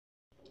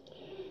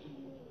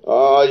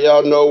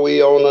Y'all know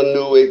we on a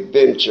new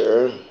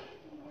adventure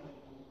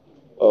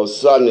of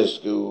Sunday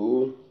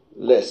school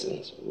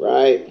lessons,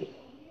 right?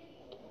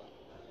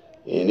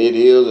 And it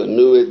is a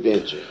new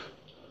adventure.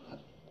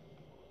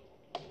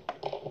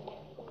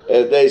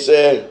 As they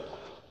said,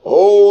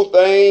 old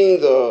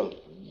things are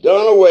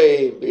done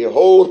away.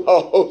 Behold,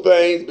 all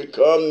things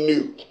become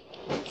new.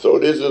 So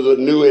this is a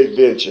new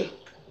adventure.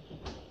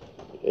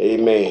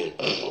 Amen.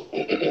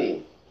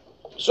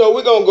 So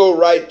we're going to go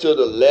right to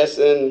the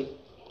lesson.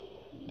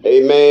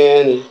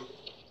 Amen.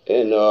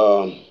 And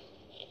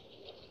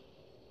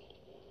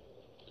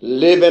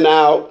living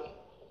out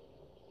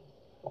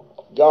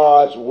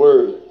God's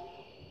word.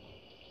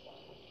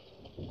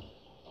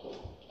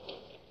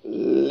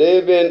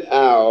 Living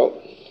out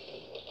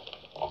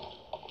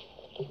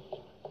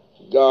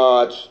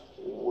God's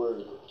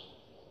word.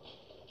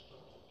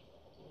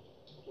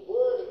 The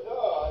word of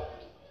God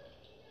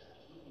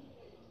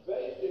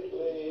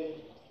basically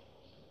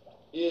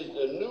is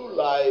the new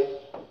life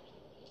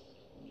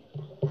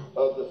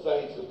of the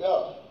saints of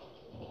God.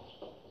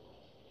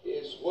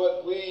 It's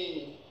what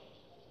we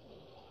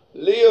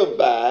live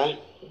by,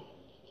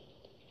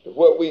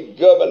 what we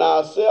govern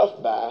ourselves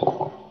by.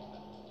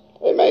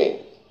 Amen.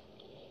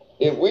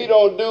 If we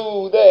don't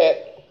do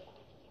that,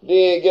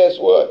 then guess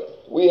what?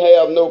 We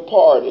have no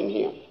part in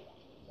him.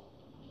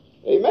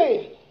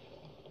 Amen.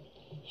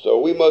 So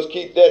we must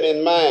keep that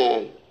in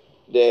mind,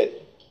 that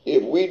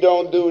if we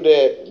don't do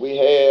that, we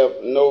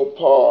have no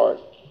part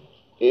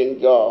in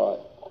God.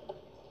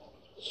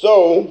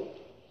 So,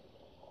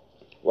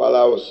 while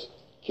I was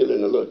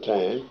killing a little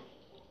time,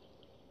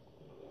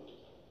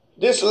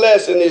 this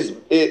lesson is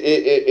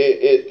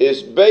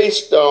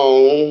based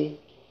on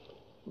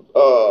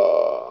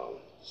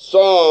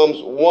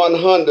Psalms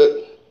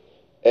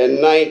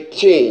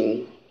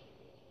 119.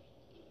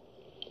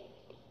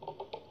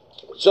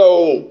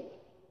 So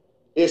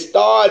it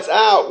starts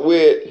out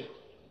with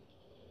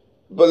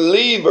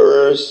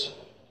believers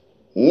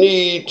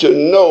need to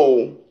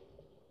know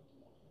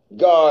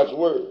God's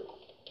word.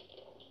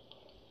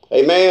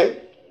 Amen.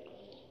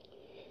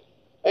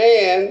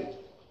 And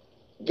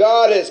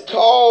God has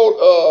called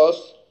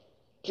us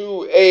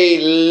to a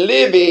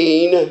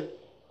living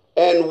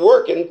and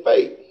working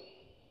faith.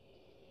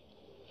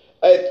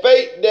 A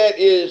faith that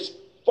is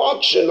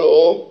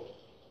functional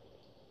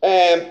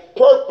and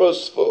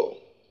purposeful.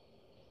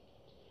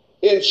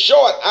 In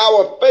short,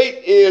 our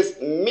faith is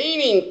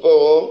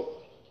meaningful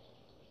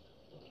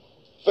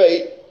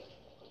faith.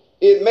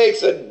 It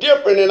makes a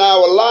difference in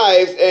our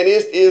lives, and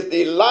it is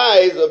the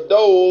lives of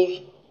those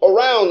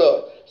around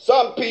us.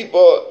 Some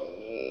people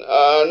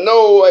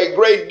know a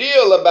great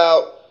deal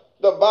about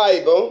the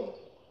Bible,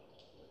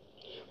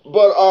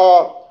 but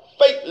are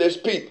faithless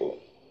people.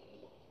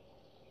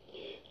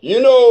 You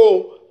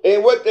know,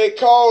 and what they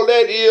call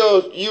that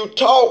is you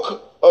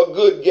talk a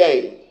good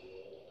game.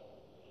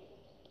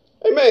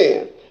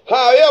 Amen.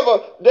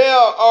 However, there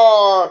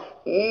are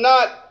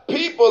not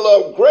people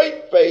of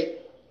great faith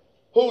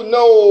who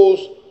knows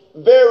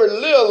very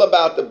little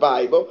about the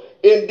Bible.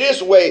 In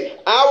this way,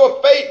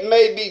 our faith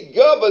may be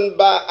governed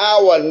by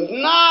our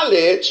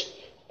knowledge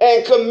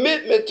and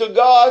commitment to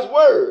God's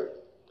word.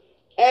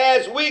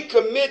 As we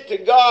commit to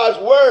God's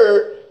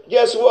word,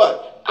 guess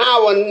what?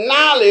 Our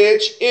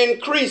knowledge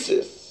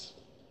increases.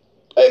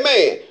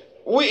 Amen.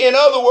 In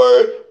other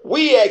words,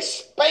 we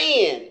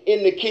expand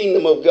in the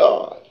kingdom of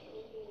God.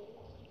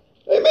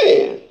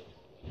 Amen.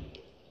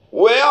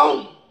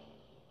 Well,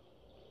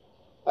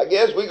 I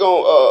guess we're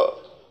going to,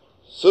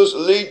 Sister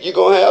Lee, you're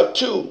going to have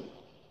two.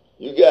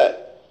 You got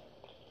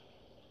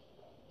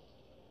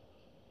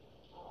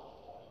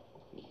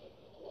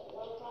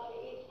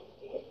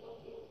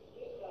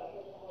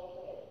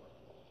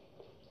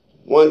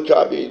one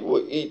copy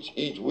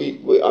each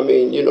week. I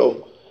mean, you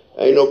know,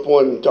 ain't no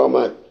point in talking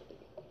about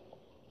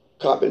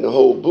copying the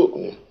whole book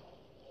now.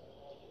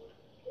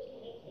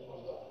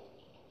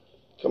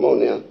 Come on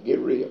now, get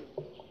real.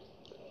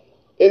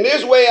 In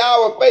this way,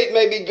 our faith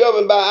may be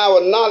governed by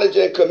our knowledge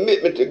and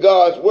commitment to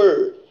God's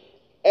word.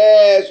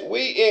 As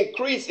we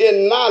increase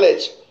in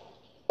knowledge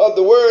of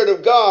the word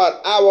of God,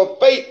 our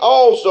faith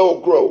also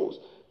grows.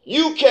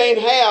 You can't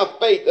have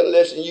faith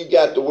unless you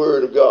got the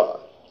word of God.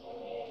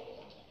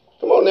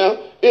 Come on now.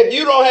 If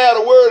you don't have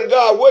the word of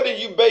God, what are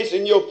you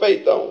basing your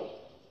faith on?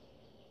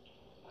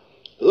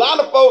 A lot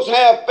of folks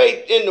have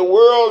faith in the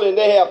world, and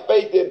they have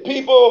faith in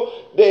people.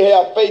 They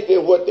have faith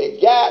in what they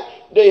got.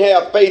 They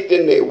have faith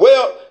in their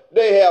wealth.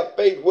 They have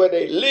faith where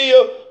they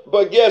live.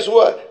 But guess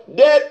what?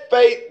 That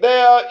faith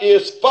there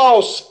is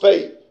false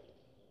faith.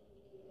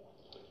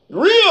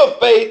 Real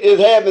faith is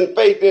having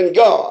faith in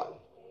God.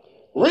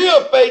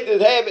 Real faith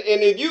is having,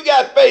 and if you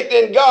got faith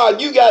in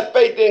God, you got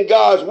faith in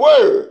God's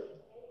word.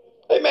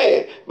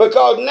 Amen.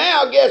 Because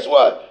now, guess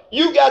what?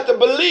 You got to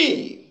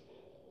believe.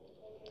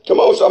 Come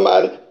on,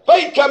 somebody.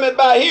 Faith coming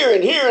by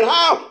hearing. Hearing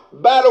how?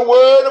 By the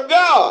word of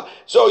God.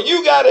 So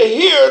you got to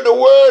hear the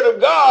word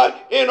of God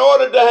in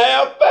order to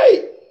have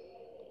faith.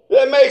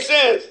 That makes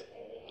sense?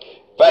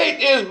 Faith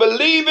is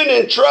believing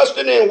and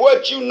trusting in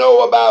what you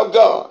know about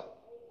God.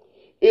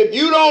 If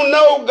you don't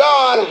know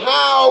God,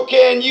 how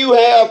can you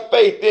have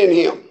faith in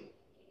him?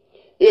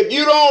 If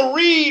you don't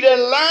read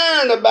and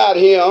learn about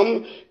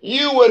him,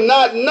 you will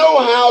not know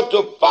how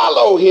to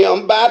follow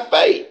him by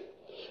faith.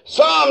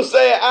 Some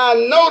say, I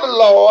know the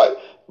Lord,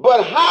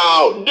 but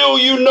how do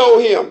you know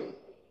him?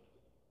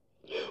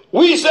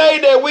 We say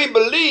that we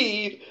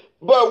believe,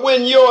 but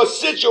when your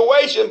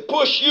situation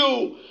push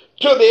you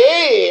to the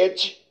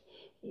edge,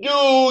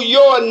 do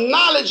your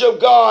knowledge of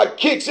God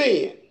kicks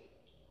in?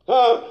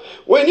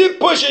 When it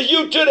pushes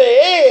you to the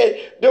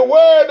edge, the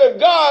word of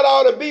God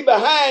ought to be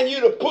behind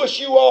you to push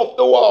you off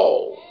the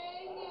wall.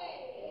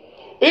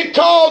 It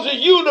causes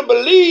you to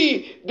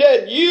believe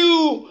that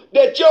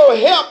your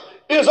help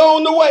is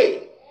on the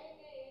way.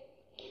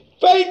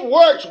 Faith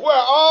works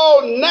where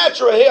all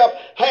natural help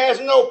has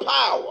no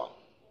power.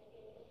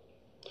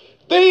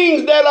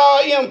 Things that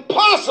are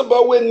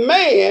impossible with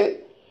man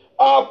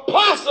are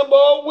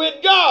possible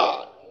with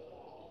God.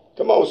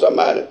 Come on,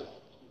 somebody.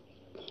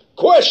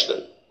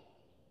 Question.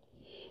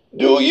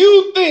 Do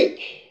you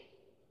think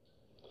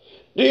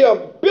the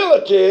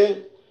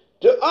ability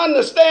to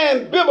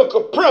understand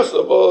biblical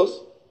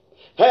principles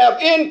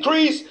have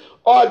increased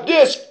or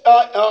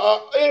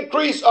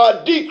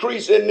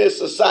decreased in this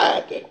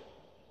society?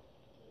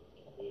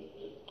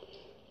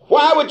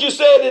 Why would you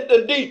say that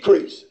the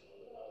decrease?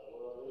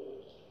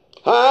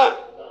 Huh?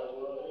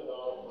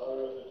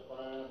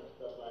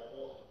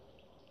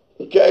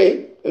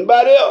 Okay.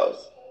 Anybody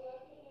else?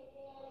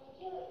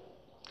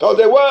 Because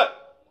they what?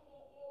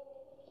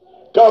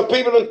 Because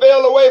people have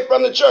fell away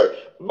from the church.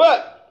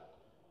 But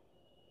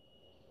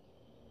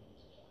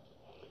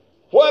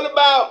what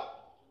about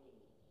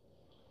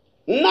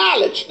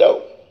knowledge,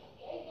 though?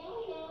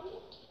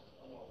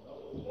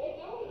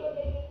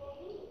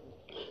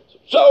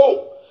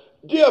 So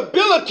the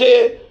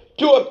ability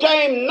to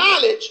obtain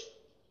knowledge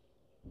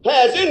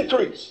has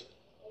increased.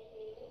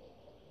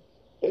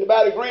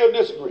 Anybody agree or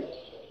disagree?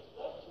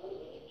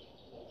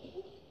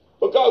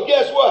 Because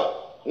guess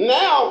what?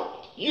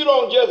 Now you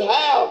don't just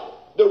have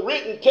the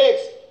written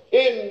text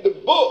in the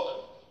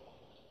book.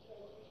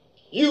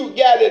 You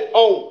got it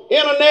on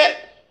internet.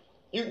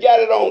 You got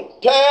it on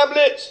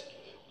tablets.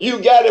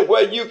 You got it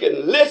where you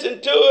can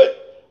listen to it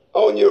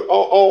on your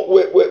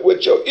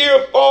with your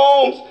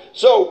earphones.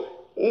 So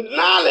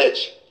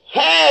knowledge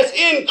has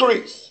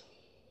increased.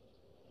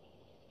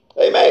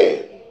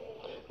 Amen.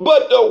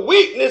 But the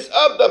weakness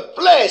of the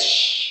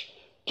flesh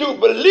to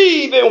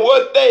believe in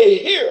what they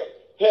hear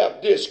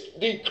have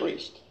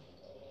decreased.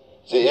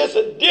 See, it's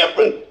a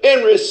difference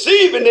in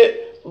receiving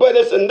it, but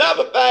it's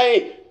another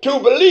thing to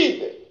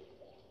believe it.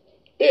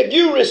 If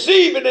you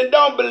receive it and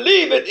don't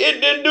believe it,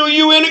 it didn't do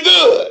you any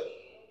good.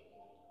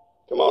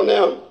 Come on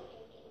now.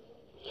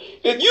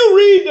 If you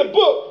read the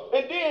book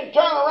and then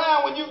turn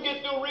around when you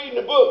get through reading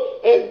the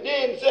book and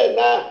then say,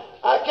 nah,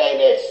 I can't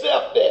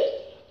accept that.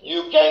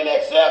 You can't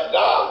accept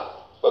God.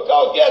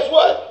 Because guess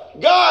what?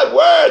 God's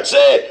word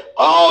said,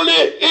 only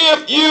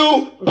if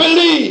you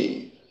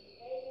believe.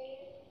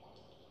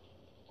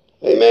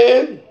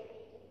 Amen.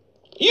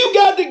 You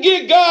got to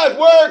give God's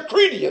word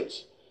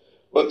credence.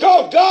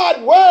 Because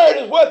God's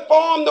word is what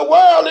formed the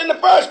world in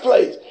the first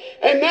place.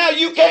 And now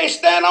you can't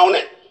stand on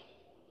it.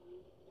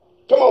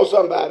 Come on,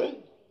 somebody.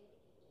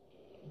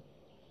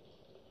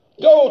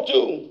 Go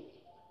to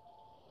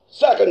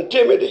 2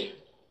 Timothy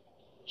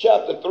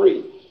chapter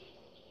 3.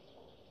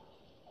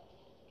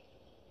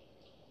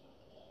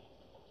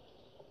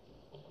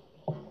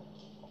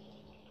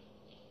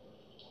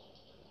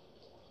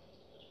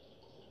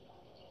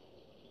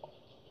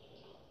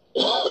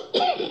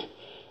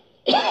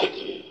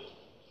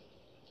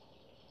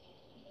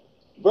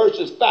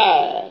 Verses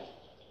 5.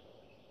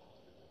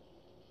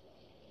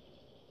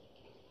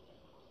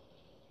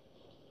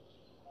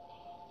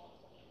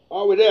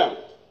 Are we there?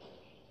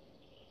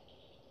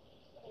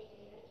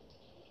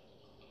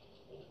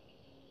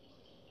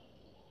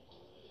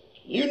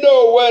 You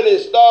know what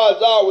it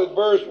starts out with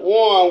verse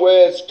 1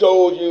 where it's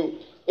told you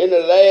in the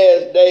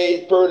last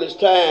days perilous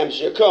times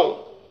shall come.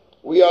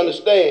 We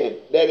understand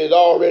that it's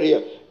already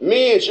here.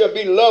 Men shall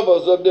be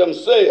lovers of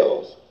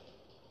themselves.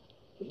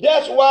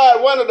 That's why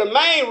one of the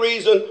main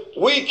reasons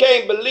we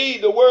can't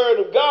believe the word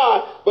of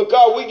God,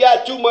 because we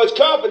got too much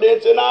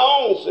confidence in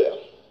our own self.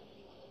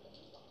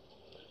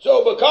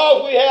 So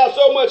because we have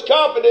so much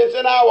confidence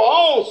in our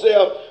own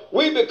self,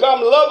 we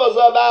become lovers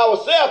of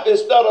ourselves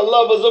instead of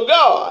lovers of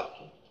God.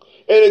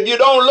 And if you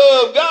don't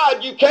love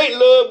God, you can't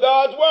love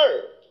God's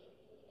word.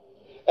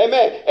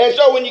 Amen. And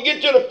so when you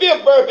get to the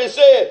 5th verse, it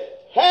says,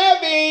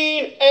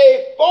 having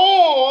a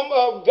form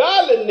of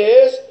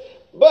godliness,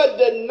 but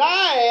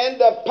denying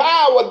the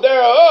power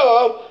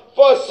thereof,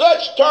 for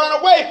such turn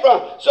away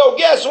from. So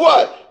guess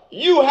what?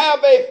 You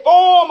have a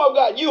form of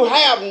God. You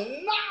have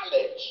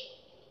knowledge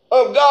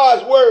of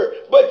God's word,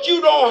 but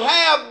you don't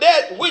have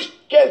that which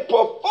can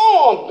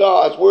perform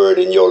God's word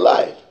in your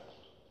life.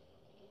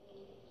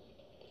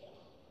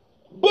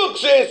 Book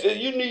sense is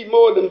you need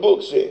more than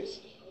book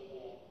sense.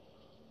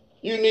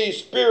 You need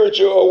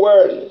spiritual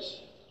awareness.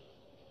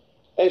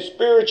 And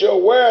spiritual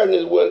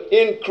awareness will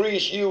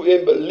increase you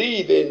in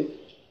believing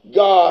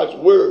God's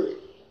word.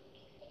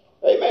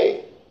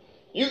 Amen.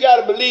 You got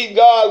to believe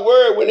God's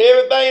word when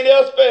everything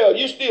else fails.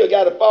 You still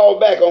got to fall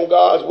back on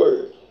God's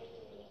word.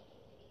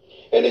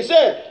 And he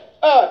said,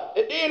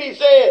 then he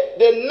said,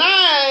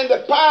 denying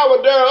the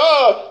power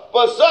thereof,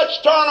 for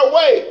such turn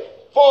away.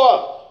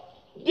 For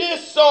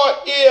this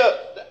sort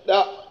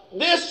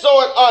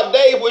are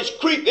they which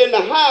creep in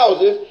the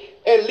houses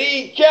and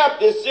lead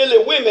captive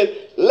silly women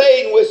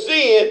laden with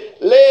sin,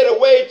 led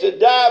away to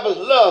divers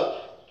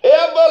lusts,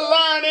 ever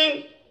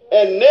learning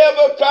and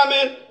never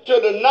coming to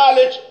the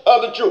knowledge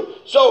of the truth.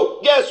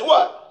 So guess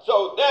what?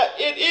 So that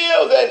it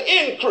is an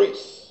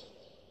increase.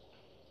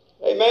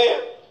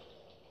 Amen.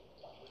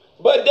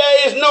 But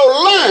there is no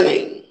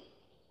learning.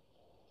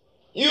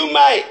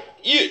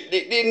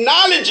 The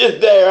knowledge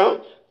is there,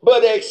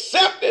 but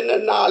accepting the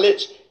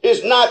knowledge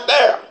is not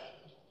there.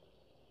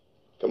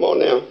 Come on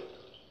now.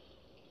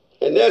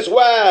 And that's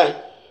why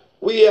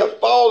we have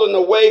fallen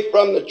away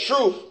from the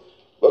truth,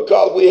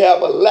 because we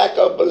have a lack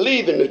of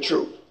believing the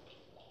truth.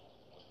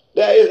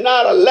 There is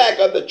not a lack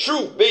of the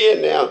truth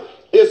being there.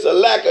 It's a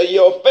lack of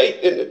your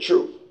faith in the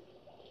truth.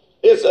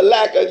 It's a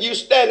lack of you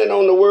standing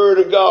on the word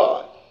of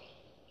God.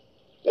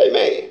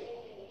 Amen.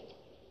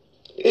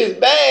 It's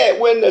bad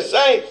when the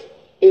saints,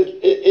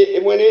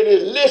 when it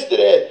is listed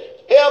as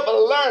ever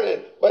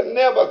learning, but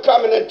never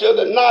coming into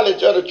the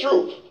knowledge of the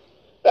truth.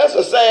 That's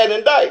a sad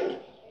indictment.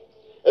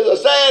 It's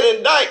a sad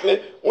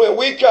indictment when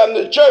we come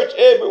to church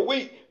every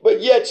week,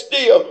 but yet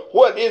still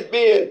what is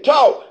being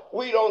taught,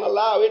 we don't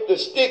allow it to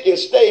stick and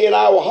stay in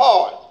our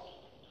heart.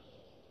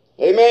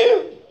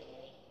 Amen.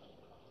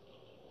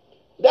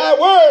 Thy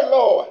word,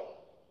 Lord,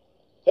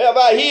 have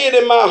I hid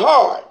in my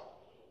heart,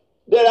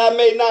 that I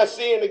may not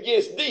sin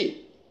against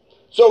thee.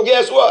 So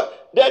guess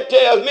what? That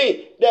tells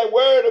me that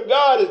word of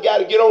God has got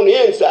to get on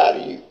the inside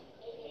of you.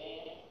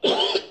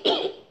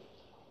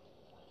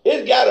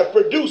 It's got to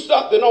produce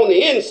something on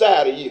the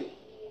inside of you.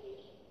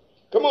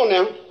 Come on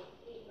now.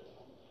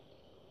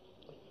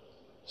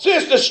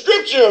 Since the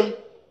scripture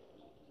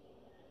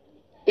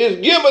is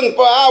given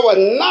for our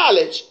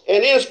knowledge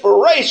and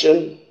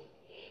inspiration,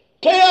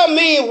 tell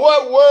me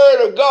what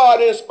word of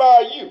God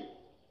inspired you.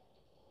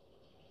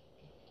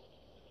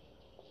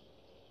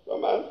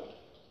 Come on.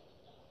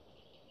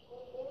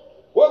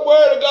 What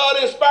word of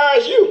God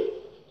inspires you?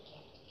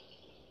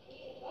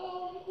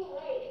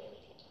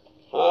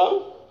 Huh?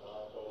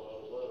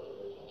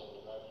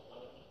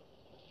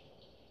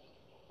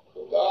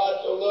 For God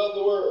so loved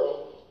the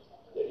world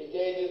that he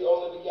gave his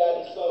only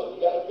begotten son.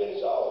 You got to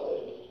finish all of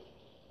that.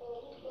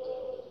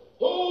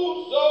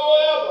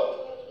 Whosoever.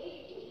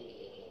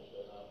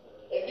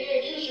 And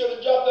then you should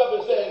have jumped up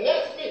and said, and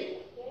that's me.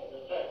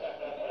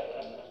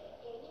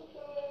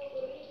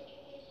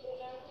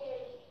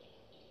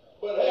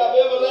 But have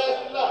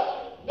everlasting life.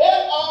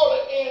 That ought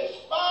to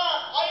inspire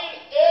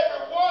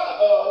every one of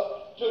us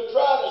to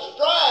try to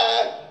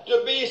strive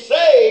to be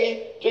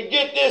saved, to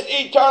get this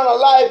eternal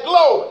life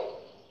glory.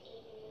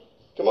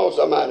 Come on,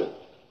 somebody.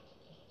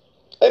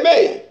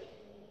 Amen.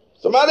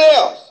 Somebody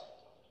else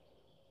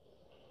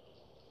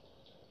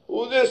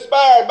who's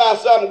inspired by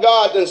something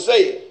God done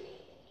said.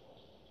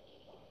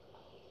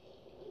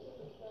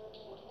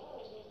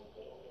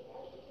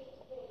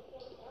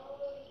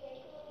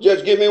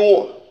 Just give me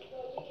one.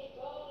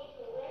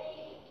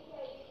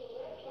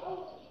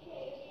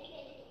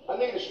 I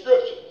need a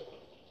scripture.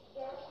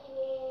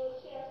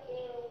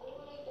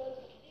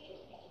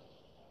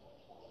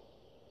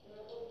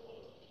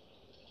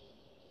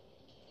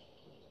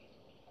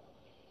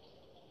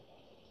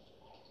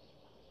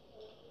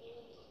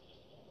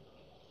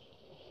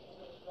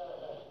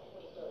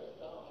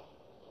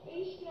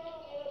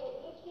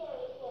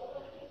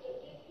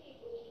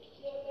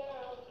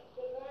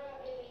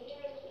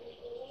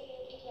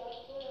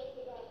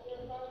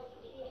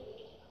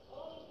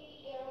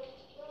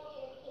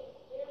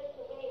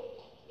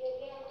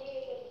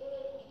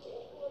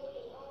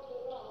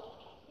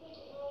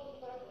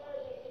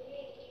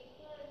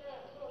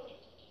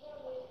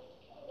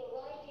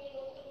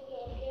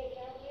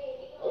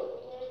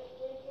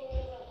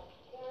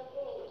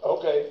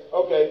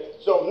 Okay.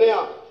 So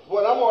now,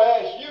 what I'm going to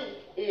ask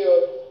you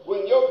is,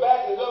 when your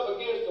back is up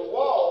against the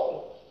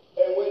wall,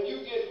 and when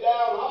you get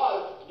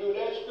downhearted, do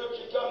that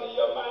scripture come to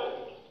your mind?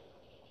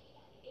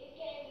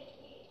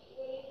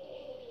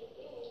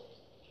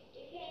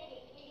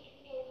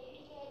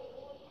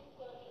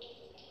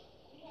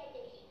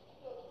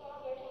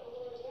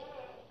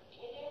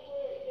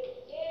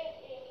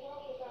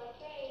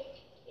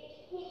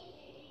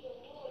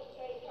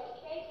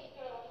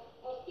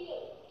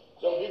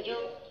 So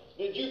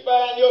did you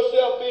find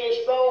yourself being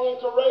strong and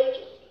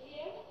courageous?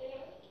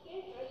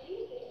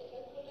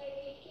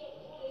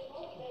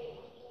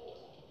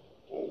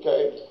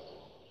 Okay.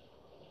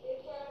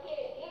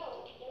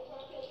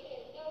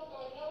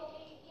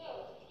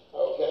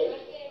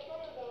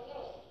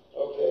 Okay.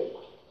 Okay.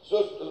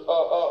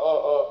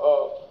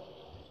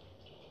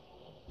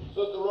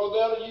 Sister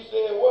Rosella, you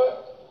said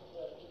what?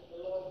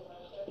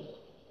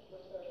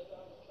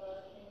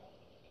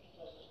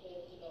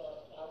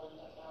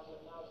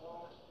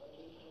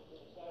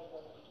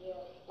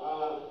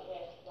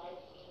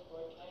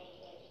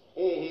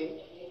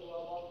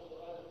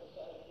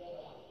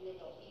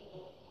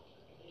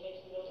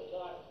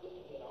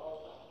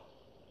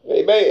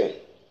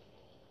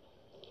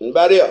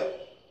 Anybody else?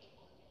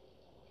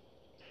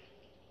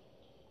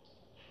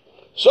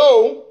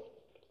 So,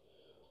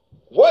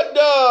 what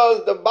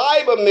does the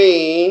Bible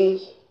mean?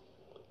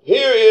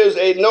 Here is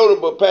a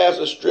notable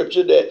passage of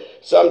scripture that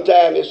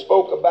sometimes is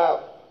spoke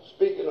about,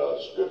 speaking of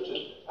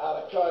scriptures out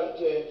of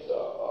context,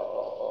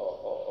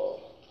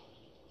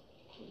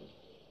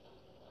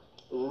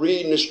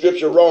 reading the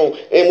scripture wrong.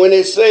 And when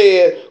it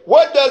says,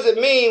 what does it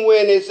mean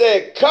when it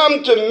said,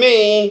 come to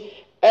me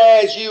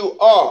as you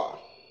are?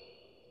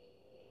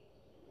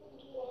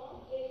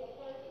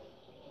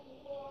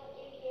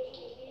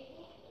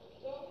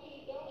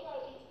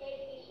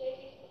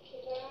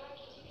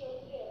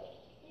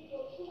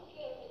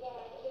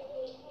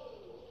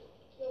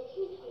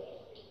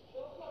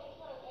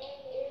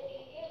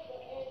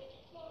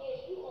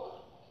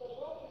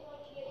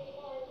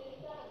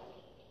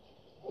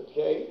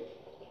 Okay.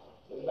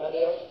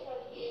 Anybody else?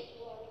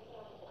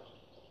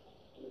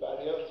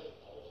 Anybody else?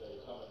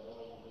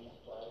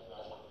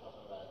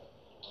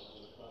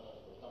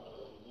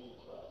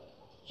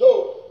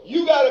 So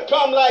you got to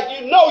come like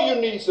you know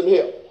you need some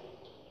help.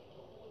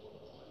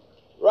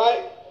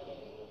 Right?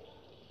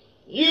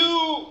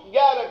 You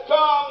got to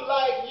come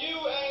like you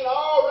ain't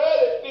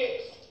already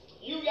fixed.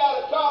 You got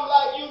to come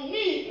like you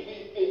need to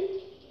be fixed.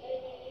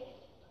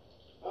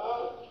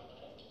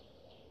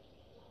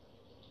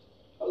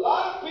 A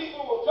lot of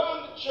people will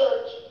come to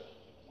church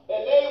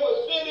and they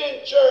will sit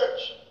in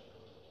church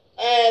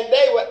and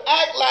they would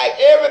act like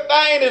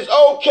everything is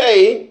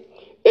okay,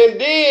 and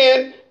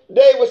then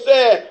they would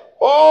say,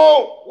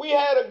 oh, we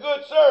had a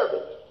good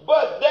service,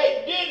 but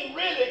they didn't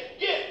really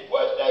get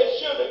what they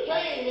should have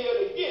came here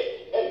to get,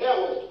 and that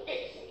was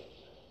fixing.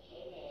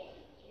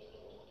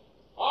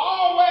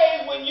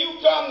 Always when you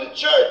come to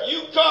church,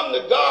 you come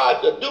to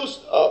God to do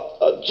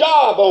a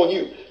job on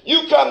you.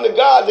 You come to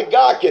God that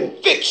God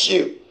can fix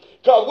you.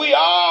 Because we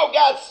all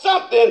got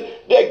something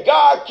that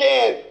God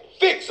can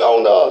fix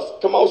on us.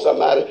 Come on,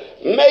 somebody.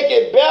 Make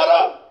it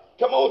better.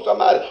 Come on,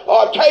 somebody.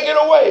 Or take it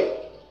away.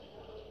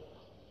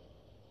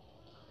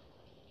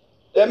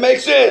 That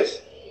makes sense.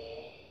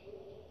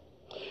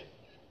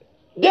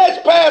 This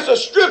passage of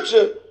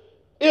scripture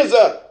is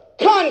a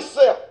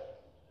concept.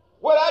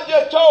 What I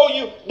just told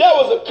you, that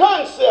was a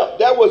concept.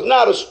 That was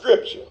not a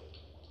scripture.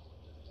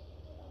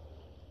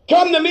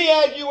 Come to me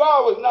as you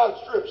are was not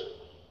a scripture.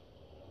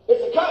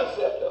 It's a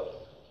concept of it.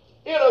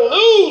 It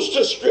alludes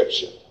to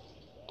scripture.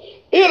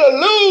 It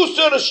alludes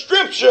to the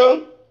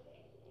scripture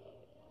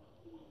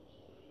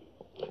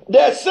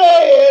that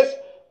says,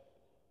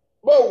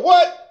 but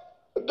what,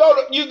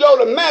 you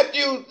go to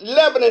Matthew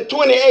 11 and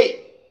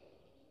 28.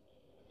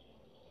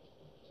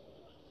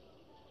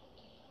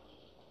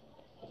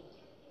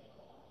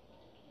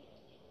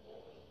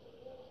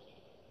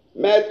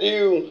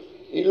 Matthew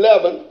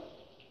 11.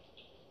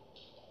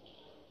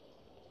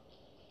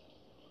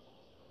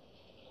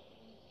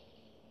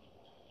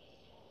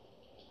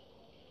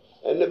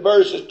 And the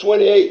verse is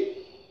 28.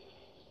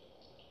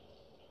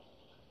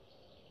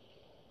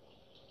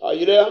 Are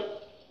you there?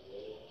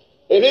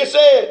 And it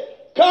said,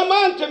 come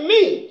unto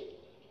me,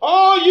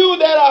 all you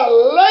that are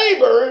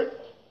laboring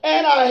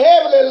and are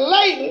heavily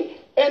laden,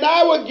 and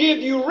I will give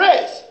you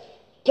rest.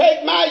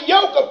 Take my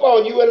yoke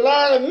upon you and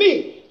learn of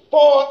me,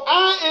 for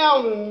I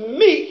am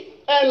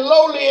meek and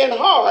lowly in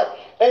heart,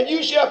 and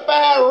you shall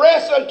find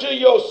rest unto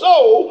your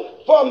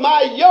soul, for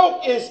my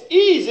yoke is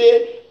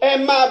easy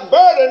and my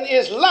burden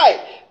is light.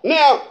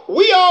 Now,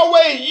 we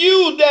always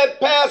use that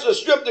passage of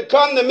scripture,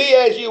 come to me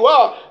as you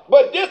are,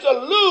 but this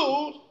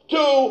alludes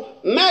to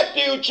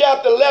Matthew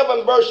chapter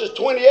 11, verses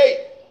 28.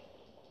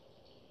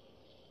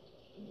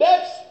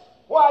 That's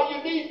why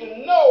you need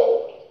to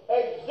know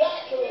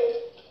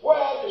exactly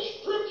where the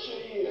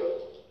scripture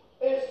is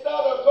instead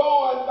of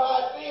going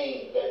by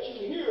things that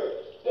you hear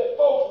that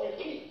folks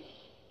repeat.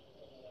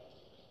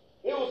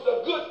 It was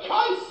a good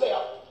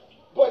concept,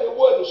 but it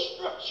wasn't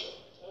scripture.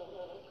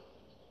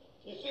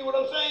 You see what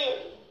I'm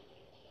saying?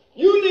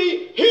 You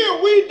need,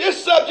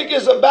 this subject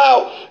is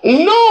about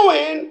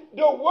knowing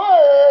the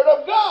word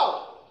of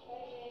God.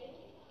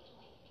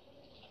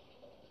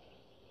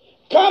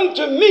 Come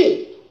to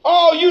me,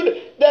 all you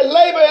that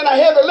labor and are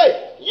heavy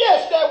laden.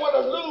 Yes, that would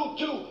allude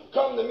to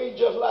come to me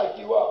just like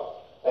you are.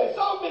 And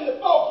so many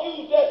folks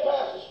use that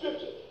passage of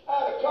scripture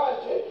out of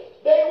context.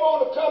 They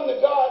want to come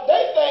to God.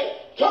 They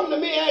think, come to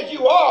me as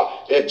you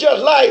are. It's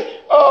just like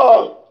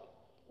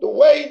the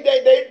way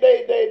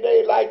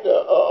they like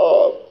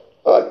to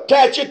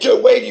attach it to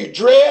the way you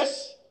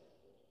dress.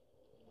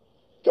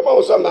 Come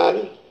on,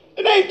 somebody.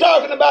 It ain't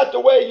talking about the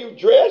way you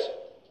dress.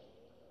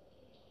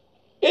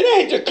 It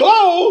ain't the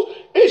clothes.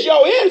 It's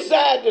your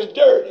inside that's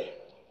dirty.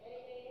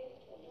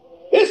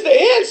 It's the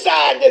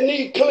inside that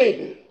needs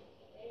cleaning.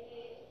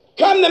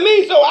 Come to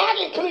me so I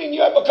can clean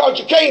you up, because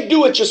you can't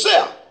do it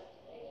yourself.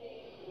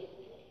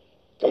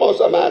 Come on,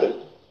 somebody.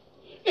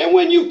 And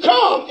when you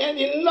come, and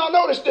you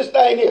notice this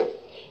thing here.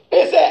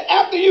 It said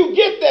after you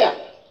get there,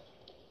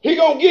 He's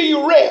going to give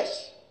you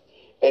rest.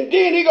 And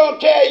then He's going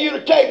to tell you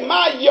to take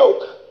my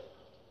yoke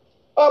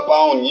up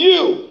on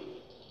you.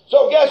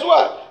 So guess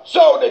what?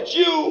 So that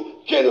you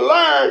can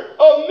learn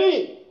of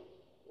me.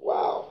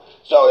 Wow.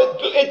 So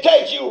it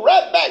takes you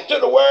right back to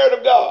the Word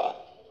of God.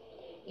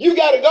 You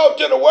got to go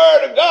to the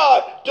Word of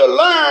God to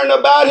learn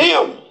about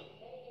him.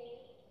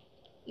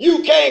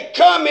 You can't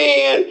come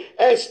in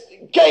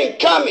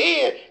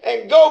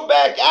and go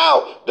back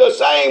out the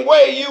same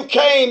way you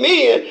came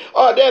in,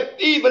 or that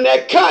even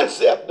that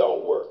concept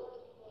don't work.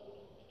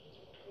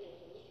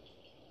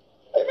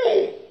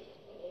 Amen.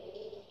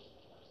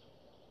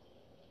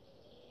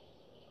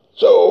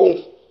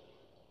 So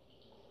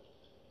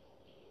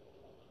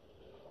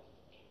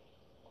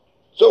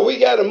we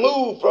got to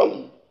move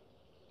from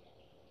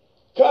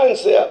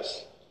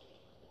concepts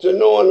to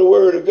knowing the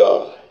Word of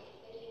God.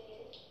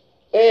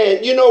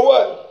 And you know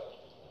what?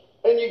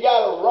 And you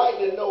got to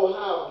rightly know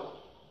how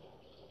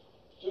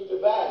to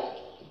divide it.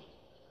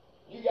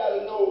 You got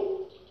to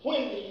know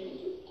when to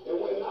use it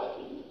and when not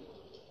to use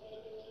it.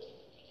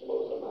 Come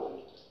on,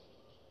 somebody.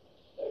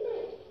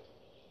 Amen.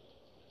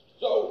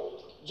 So,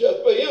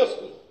 just for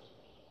instance,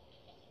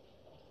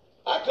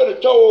 I could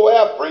have told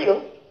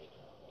Alfreda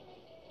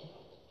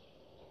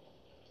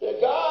that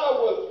God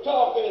was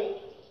talking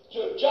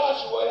to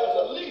Joshua as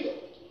a leader.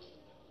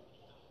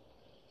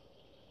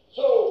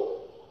 So,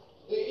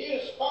 the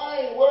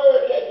inspiring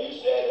word that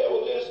you said that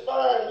was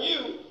inspiring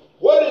you,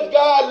 what is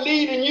God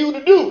leading you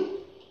to do?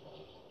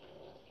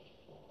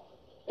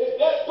 If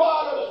that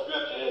part of the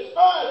scripture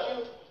inspires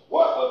you,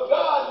 what was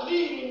God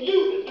leading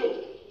you to do?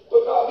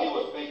 Because he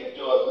was speaking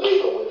to a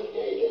leader when he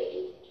gave that to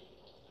you.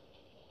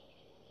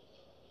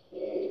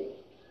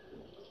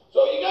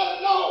 So you got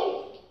to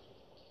know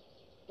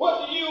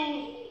what to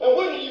use and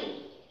when to use it.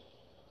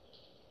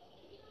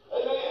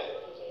 Amen.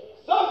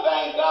 Some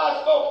things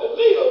God spoke to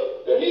leader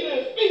that he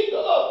didn't speak to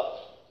us.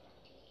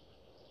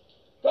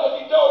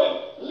 Because he told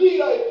him, lead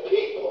a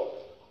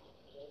people.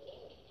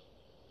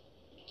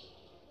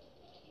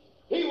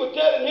 He was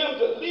telling him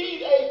to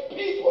lead a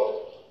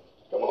people.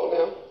 Come on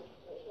now.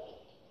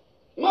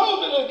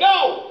 Moses is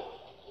gone.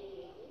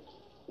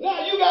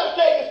 Now you got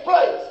to take his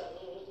place.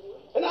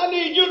 And I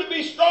need you to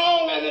be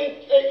strong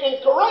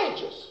and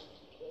courageous.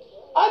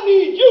 I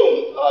need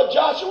you,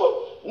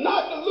 Joshua,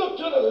 not to look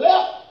to the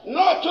left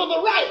nor to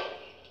the right.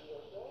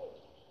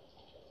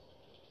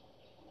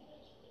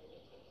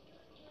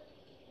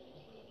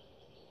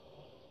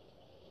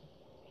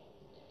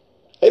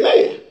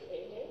 Amen.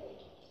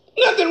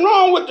 Nothing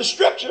wrong with the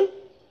scripture,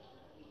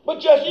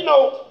 but just,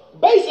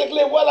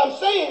 basically what I'm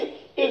saying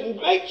is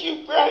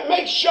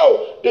make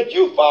sure that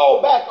you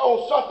fall back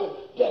on something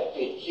that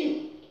fits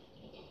you.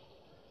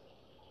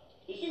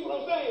 You see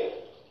what I'm saying?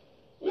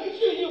 Make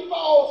sure you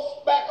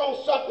fall back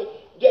on something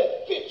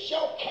that fits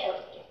your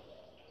character.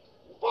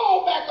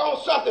 Fall back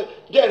on something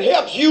that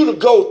helps you to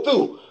go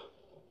through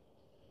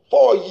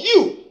for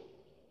you.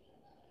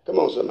 Come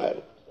on,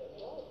 somebody.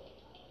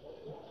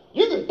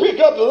 You can pick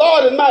up the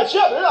Lord is my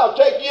shepherd, and I'll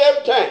take you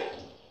every time.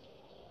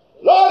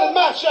 Lord is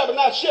my shepherd, and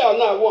I shall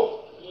not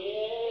want.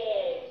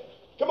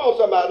 Yeah. Come on,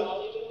 somebody.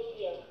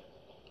 Hallelujah.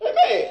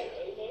 Amen.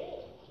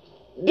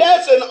 Amen.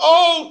 That's an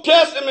Old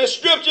Testament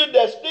scripture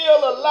that's still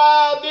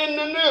alive in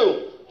the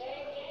New.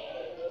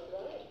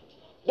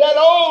 That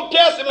Old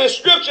Testament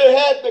scripture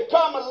has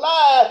become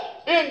alive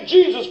in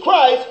Jesus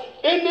Christ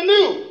in the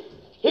New.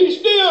 He's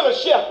still a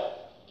shepherd.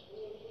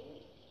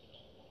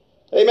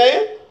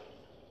 Amen.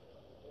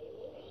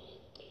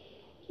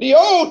 The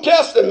Old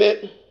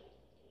Testament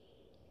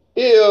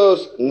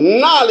is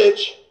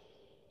knowledge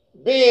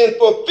being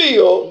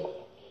fulfilled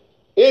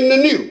in the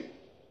New.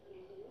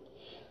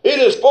 It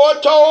is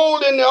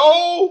foretold in the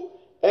Old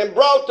and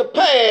brought to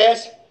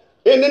pass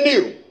in the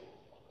New.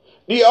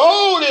 The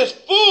Old is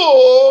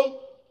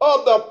full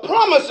of the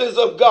promises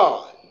of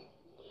God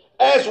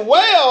as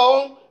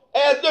well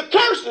as the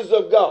curses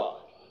of God.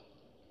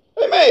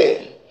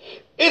 Amen.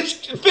 It's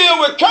filled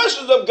with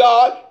curses of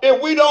God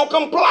if we don't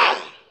comply.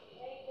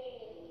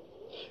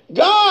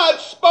 God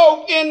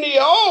spoke in the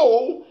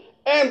Old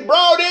and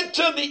brought it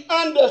to the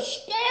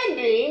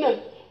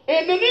understanding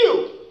in the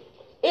New.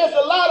 There's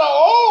a lot of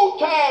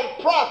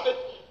old-time prophets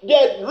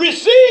that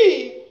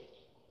received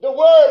the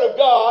word of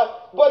God,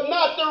 but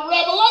not the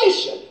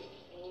revelation.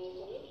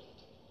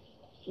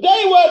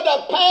 They were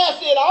to pass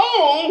it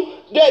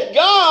on that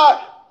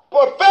God,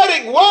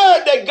 prophetic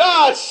word that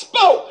God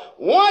spoke.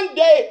 One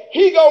day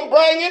he gonna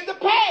bring it to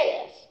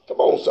pass. Come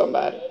on,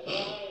 somebody.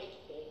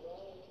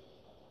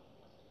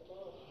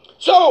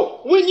 So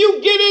when you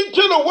get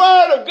into the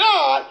word of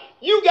God,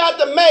 you got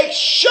to make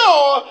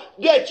sure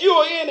that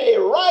you're in a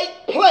right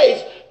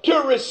place to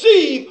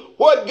receive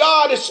what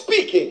God is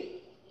speaking.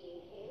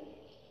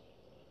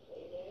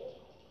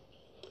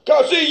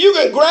 Because see, you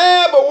can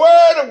grab a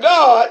word of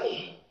God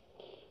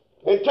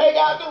and take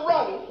out the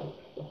running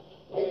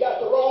and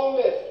got the wrong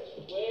message.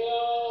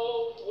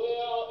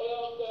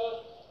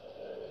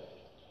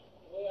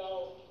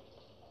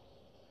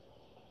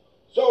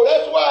 So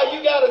that's why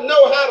you got to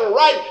know how to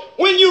write.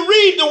 When you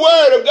read the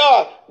word of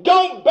God,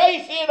 don't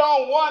base it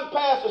on one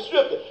passage of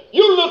scripture.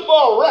 You look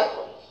for a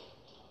reference.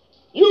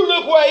 You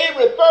look where it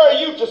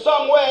refers you to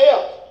somewhere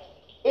else.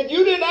 If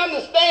you didn't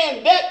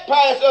understand that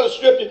passage of the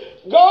scripture,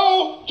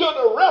 go to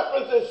the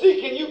reference and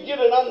see can you get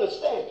an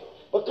understanding.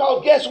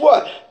 Because guess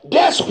what?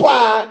 That's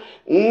why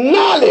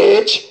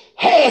knowledge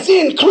has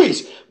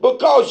increased.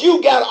 Because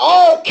you got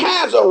all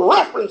kinds of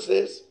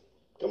references,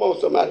 come on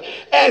somebody,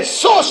 and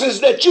sources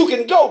that you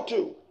can go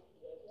to.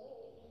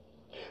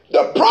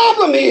 The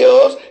problem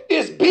is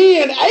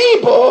being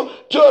able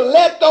to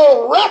let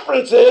those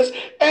references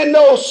and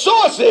those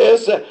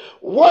sources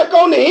work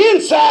on the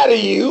inside of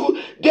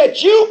you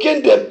that you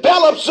can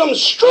develop some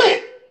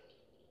strength.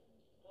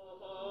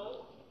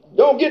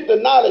 Don't get the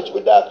knowledge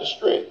without the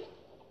strength.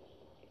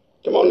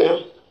 Come on now.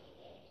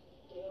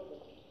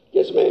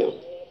 Yes, ma'am.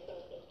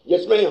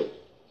 Yes, ma'am.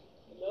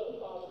 Another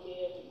problem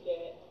is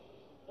that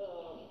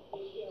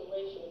this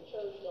generation of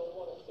church don't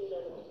want to sit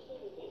under the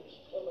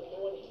tutelage of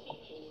anointed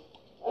teachers.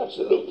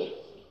 Absolutely.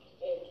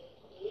 And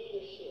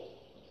leadership.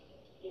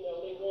 You know,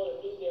 they want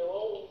to do their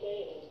own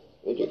thing.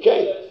 And you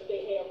can't. Because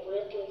they have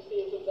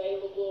references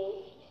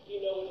available,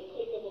 you know, with the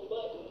click of a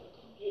button.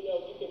 You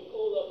know, you can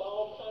pull up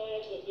all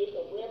kinds of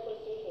different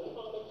references and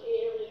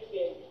commentaries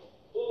and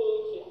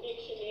books and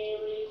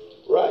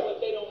dictionaries. Right. But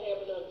they don't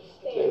have an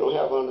understanding. They don't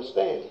have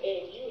understanding.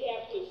 And you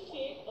have to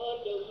sit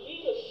under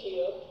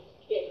leadership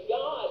that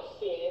God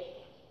sent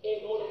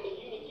in order for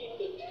you to get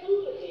the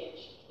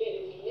tutelage that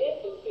is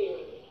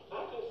necessary.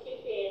 I can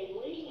sit there and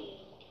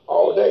read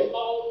all day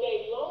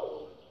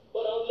long,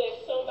 but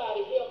unless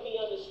somebody help me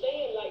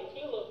understand, like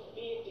Philip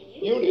did the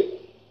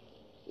unit.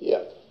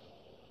 Yeah.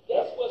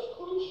 That's what's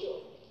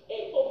crucial.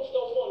 And folks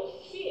don't want to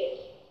sit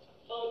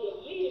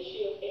under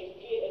leadership and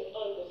get an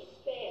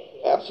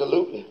understanding.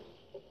 Absolutely.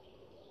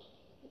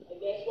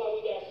 And that's why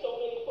we got so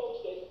many folks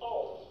that's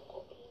off.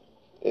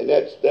 And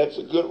that's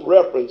a good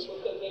reference.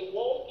 Because they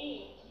won't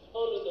be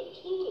under the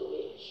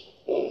tutelage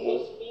of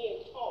what's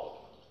being taught.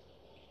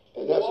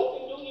 And that's you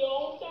can do your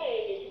own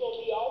thing and you're going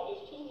to be off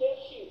these two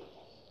left shoes.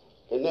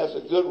 And that's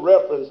a good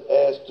reference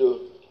as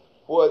to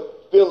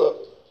what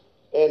Philip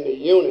and the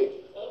eunuch,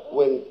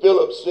 when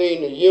Philip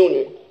seen the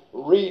eunuch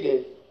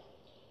reading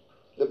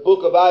the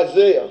book of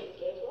Isaiah,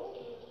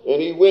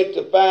 and he went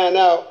to find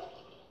out,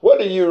 what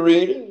are you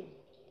reading?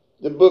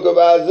 The book of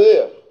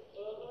Isaiah.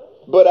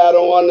 But I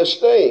don't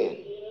understand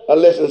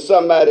unless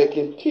somebody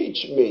can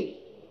teach me.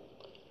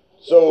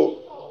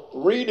 So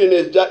reading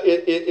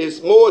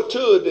is more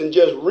to it than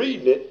just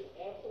reading it.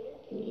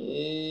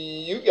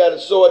 You got to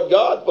sort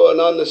God for an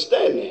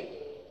understanding.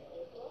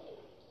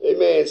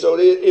 Amen. So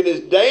it is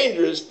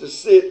dangerous to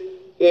sit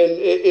in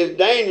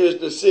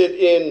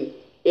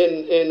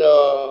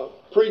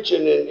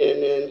preaching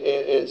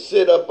and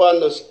sit up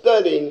under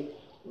studying,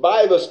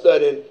 Bible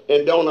studying,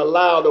 and don't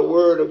allow the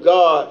word of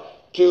God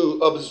to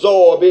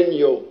absorb in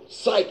your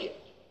psyche.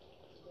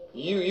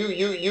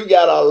 You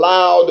got to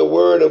allow the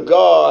word of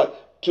God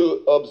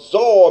to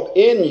absorb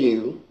in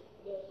you.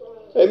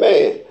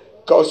 Amen.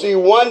 Because see,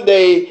 one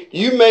day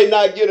you may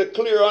not get a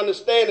clear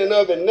understanding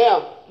of it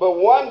now, but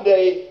one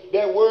day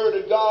that word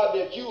of God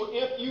if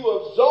you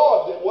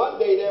absorb it, one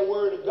day that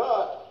word of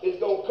God is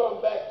going to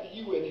come back to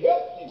you and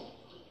help you.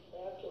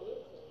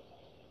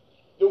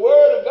 The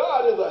word of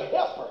God is a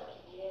helper.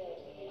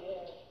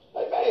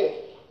 Amen.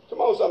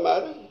 Come on,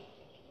 somebody.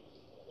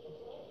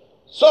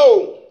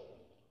 So,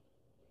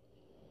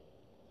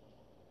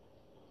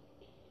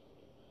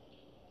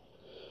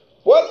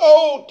 what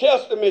Old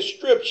Testament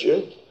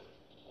scripture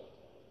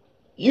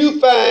you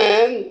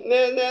find,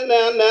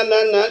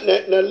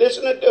 now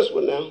listen to this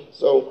one now.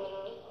 So,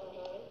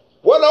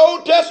 what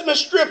Old Testament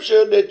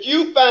scripture that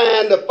you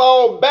find to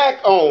fall back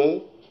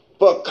on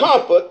for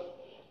comfort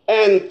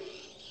and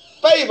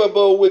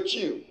favorable with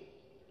you?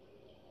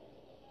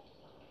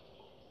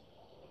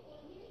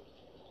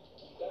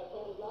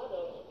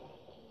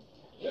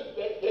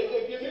 They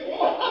just give me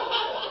one.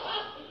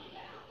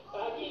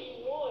 I'll give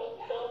you one,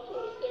 Psalm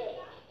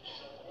 27.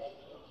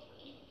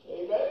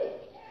 Amen.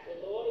 The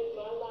Lord is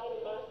my light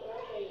and my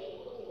salvation.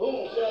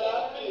 Whom shall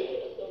I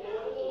fear? The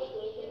Lord is the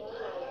strength of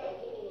my life. Of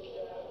whom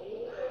shall I be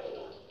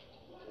afraid?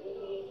 When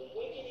the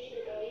wicked,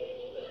 even my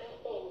enemies and my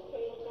foes,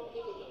 came upon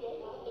me to shut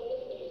my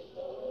blessings.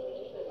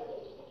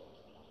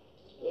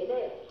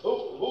 Amen.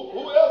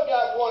 Who else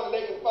got one that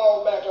they can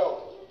fall back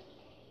on?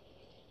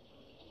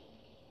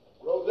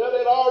 Rosetta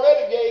had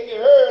already gave me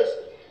hers.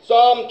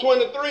 Psalm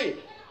 23.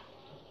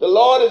 The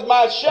Lord is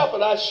my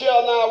shepherd, I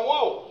shall not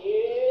want.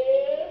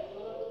 Yes.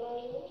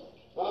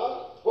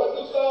 Huh? What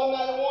do Psalm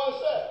 91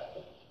 say?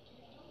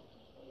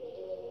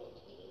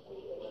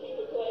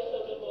 The place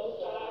of the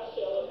Most High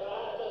shall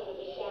abide under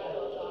the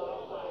shadow of the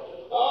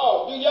Almighty.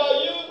 Oh, do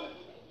y'all use it?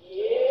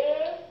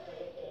 Yes.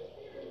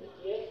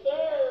 Yes,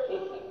 sir.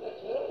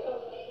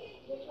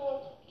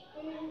 Because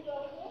things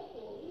are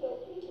happening. You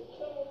know, people,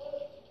 some of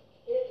us,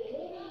 in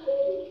many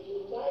ways,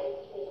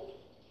 life,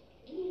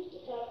 you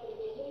have to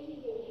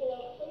believe and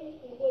have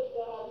faith in what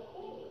God is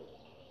saying.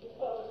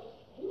 Because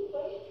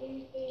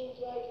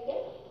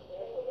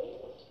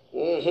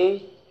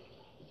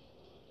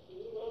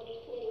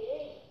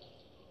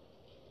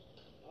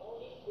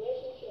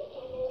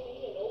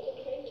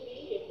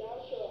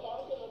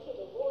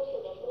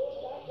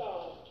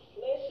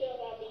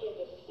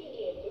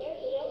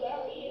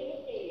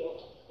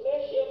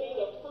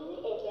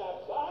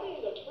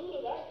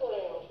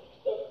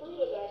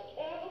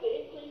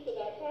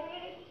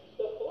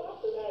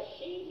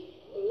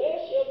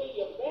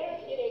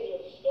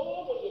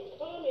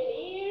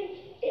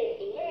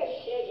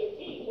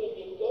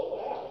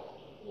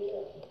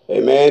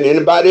Amen.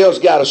 Anybody else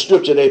got a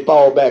scripture they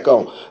fall back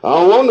on? I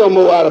don't want no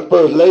more out of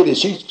First Lady.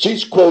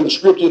 She's quoting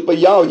scriptures for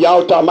y'all.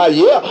 Y'all talking about,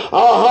 yeah,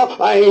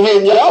 I ain't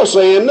hearing y'all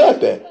saying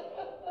nothing.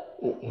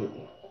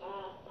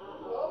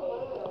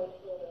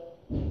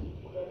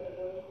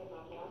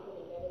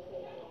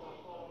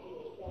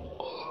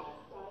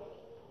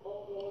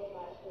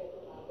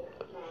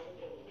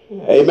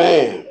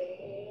 Amen.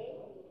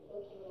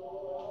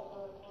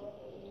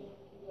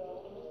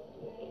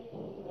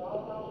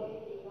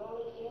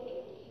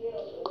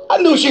 I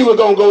knew she was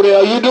going to go there.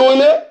 Are you doing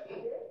that?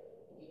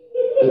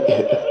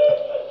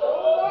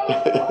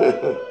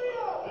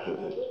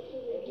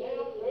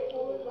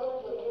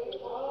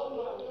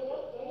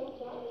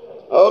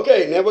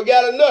 Okay, never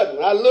got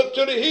another. I look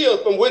to the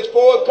hills from which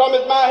forth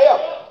cometh my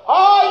help.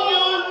 Are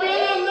you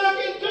really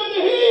looking to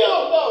the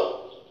hills, though?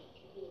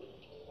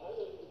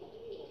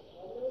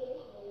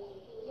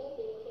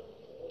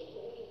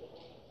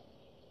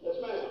 Yes,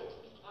 ma'am.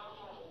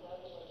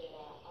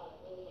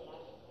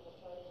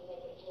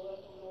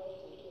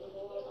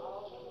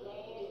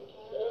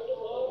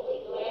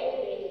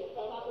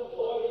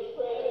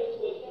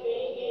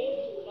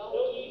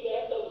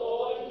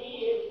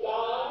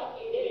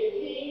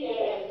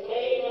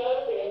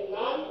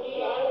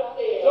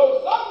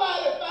 So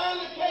somebody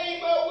finally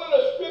came up with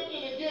a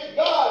scripture to give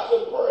God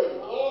some praise.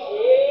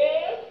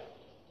 Yes.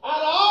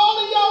 Out of all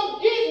of y'all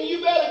getting,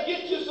 you better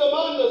get you some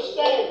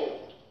understanding.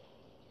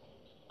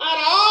 Out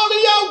of all of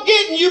y'all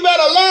getting, you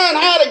better learn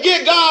how to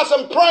give God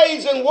some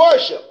praise and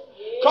worship.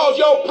 Because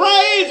your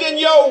praise and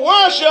your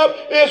worship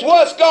is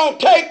what's going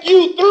to take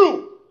you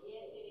through.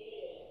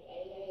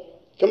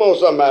 Come on,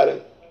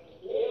 somebody.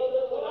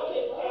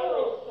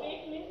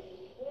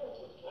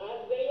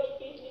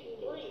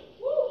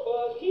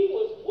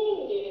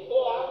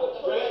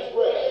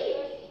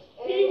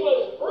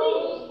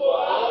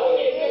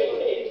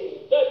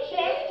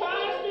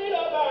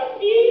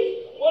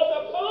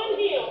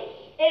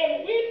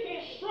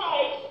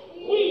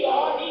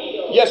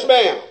 Yes,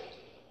 ma'am.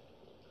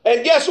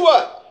 And guess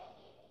what?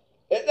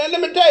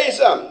 Let me tell you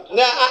something.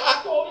 Now,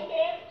 I quoted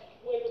that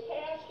when the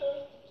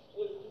pastor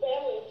was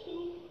battling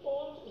 2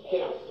 forms of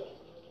cancer.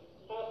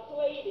 I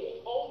played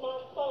it on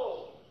my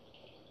phone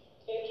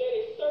and let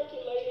it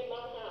circulate in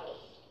my house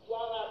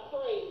while I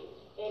prayed.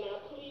 And I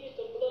pleaded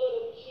the blood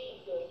of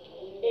Jesus.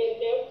 And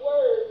that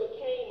word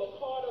became a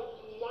part of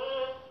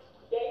my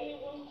daily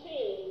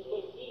routine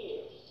for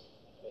years.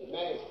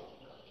 Amen.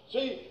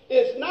 See,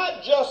 it's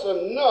not just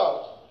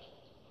enough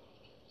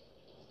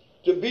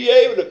to be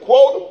able to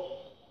quote them.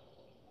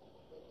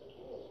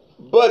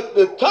 But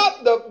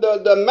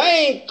the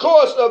main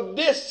course of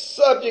this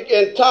subject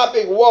and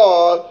topic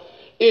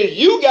is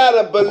you got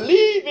to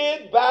believe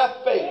it by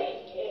faith.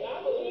 And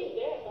I believe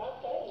that by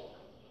faith.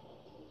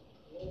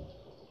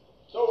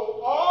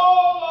 So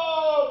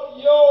all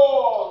of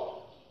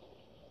your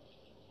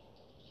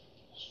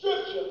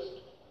scriptures,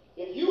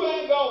 if you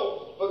ain't going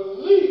to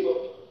believe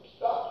them,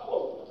 stop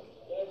quoting them.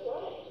 That's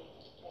right.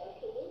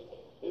 Absolutely.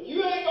 If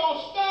you ain't going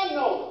to stand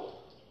on them,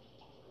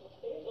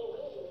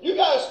 you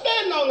got to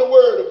stand on the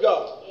word of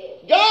God.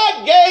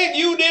 God gave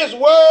you this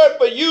word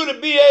for you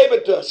to be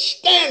able to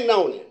stand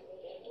on it.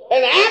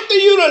 And after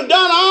you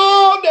done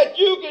all that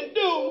you can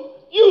do,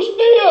 you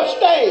still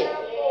stand.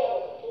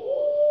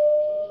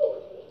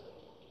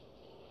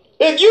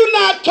 If you're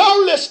not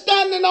totally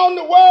standing on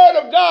the word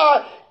of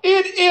God,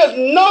 it is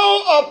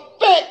no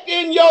effect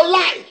in your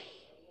life.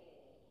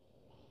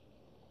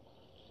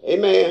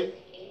 Amen.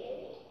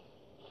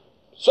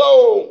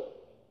 So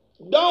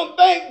don't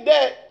think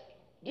that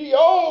the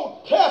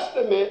Old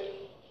Testament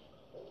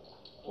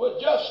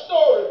was just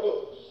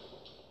storybooks.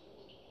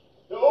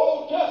 The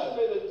Old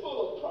Testament is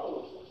full of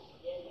promises.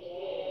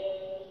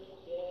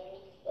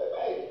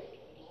 Amen.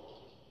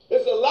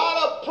 There's a lot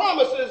of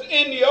promises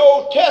in the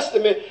Old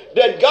Testament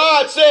that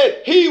God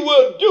said he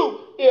will do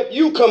if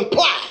you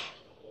comply.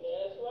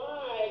 That's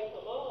right.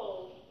 Come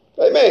on.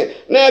 Amen.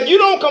 Now, if you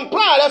don't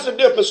comply, that's a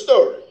different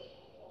story.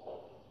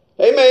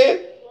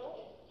 Amen.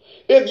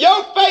 If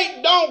your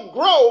faith don't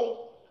grow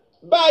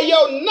by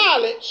your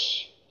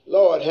knowledge,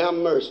 Lord have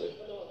mercy,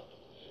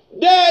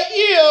 there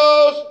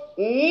is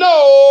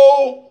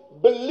no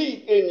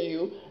belief in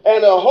you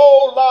and a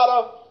whole lot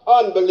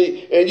of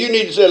unbelief. And you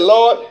need to say,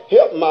 Lord,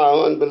 help my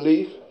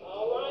unbelief.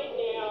 All right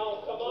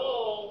now, come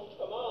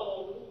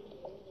on.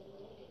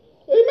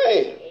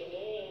 Amen.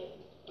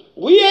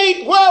 We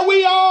ain't where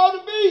we ought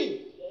to be.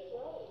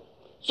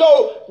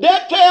 So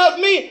that tells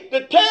me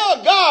to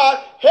tell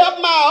God, help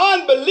my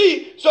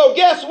unbelief. So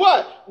guess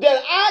what?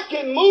 That I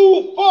can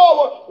move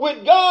forward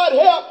with God's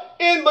help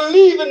in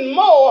believing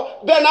more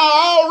than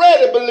I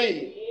already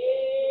believe.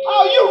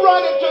 Oh, you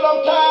run into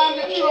them times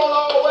that you don't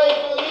always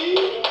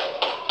believe.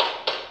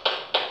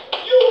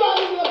 You run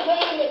into them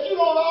times that you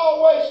don't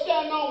always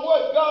stand on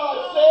what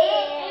God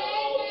said.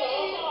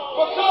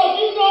 Because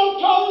you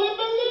don't totally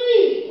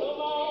believe.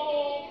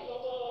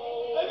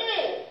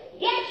 Amen.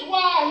 That's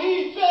why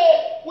he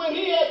said, when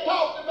he had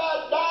talked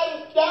about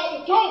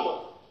doubting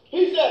Thomas,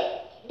 he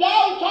said,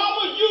 doubting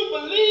Thomas, you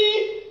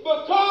believe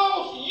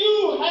because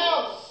you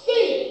have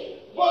seen,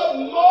 but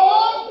more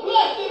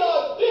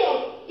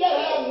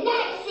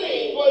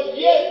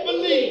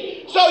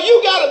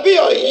to be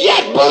a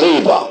yet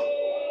believer.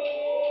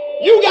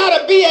 You got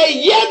to be a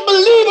yet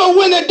believer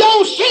when it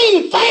don't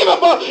seem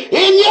favorable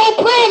in your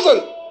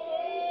presence.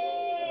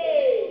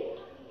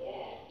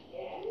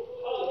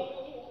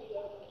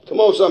 Come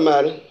on,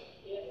 somebody.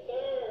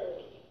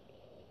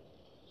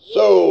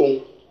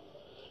 So,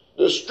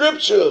 the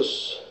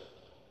scriptures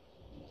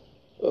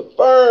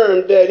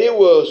affirm that it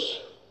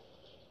was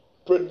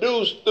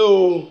produced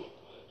through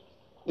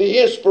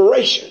the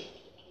inspiration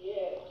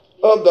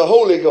of the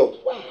Holy Ghost.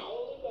 Wow.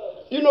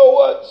 You know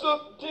what,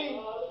 Sister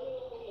T?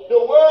 The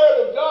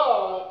Word of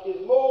God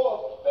is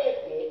more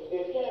effective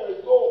and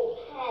carries more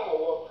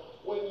power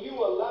when you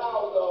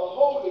allow the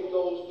Holy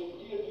Ghost to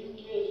give you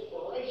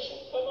inspiration.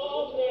 Come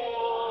on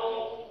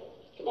now.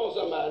 Come on,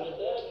 somebody.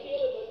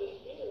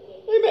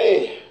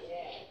 Amen.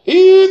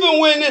 Even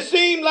when it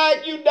seems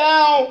like you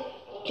down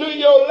to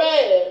your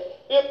last,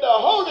 if the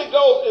Holy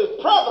Ghost is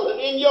prevalent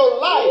in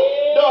your life,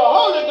 the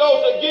Holy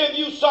Ghost will give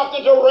you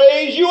something to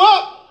raise you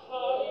up.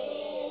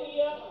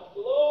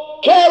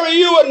 Carry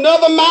you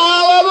another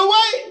mile of the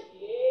way.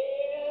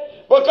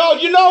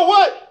 Because you know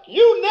what?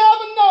 You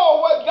never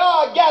know what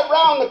God got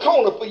around the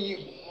corner for you.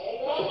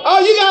 All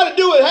you got to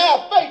do is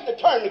have faith to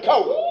turn the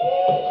corner.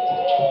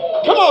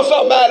 Come on,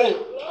 somebody.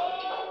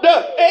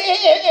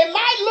 It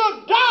might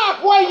look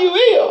dark where you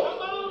is,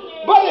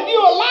 but if you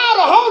allow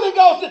the Holy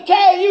Ghost to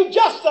tell you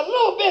just a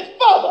little bit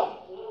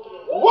further,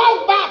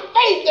 walk by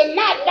faith and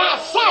not by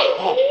sight.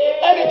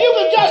 And if you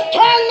can just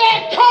turn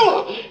that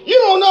corner, you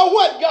don't know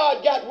what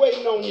God got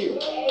waiting on you.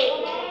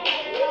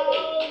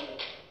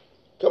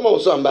 Come on,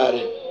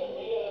 somebody.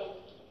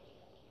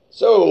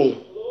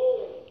 So,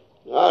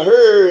 I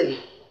heard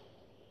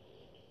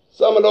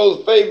some of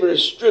those favorite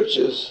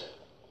scriptures.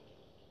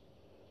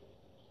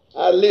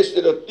 I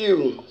listed a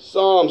few.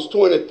 Psalms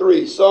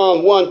 23,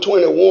 Psalm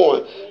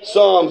 121,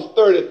 Psalms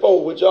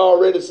 34, which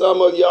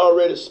some of you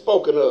already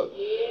spoken of.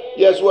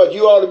 Guess what?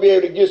 You ought to be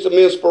able to get some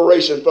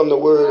inspiration from the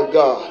Word of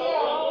God.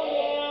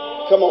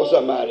 Come on,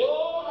 somebody.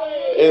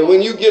 And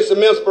when you get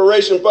some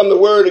inspiration from the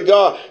Word of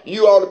God,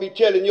 you ought to be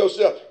telling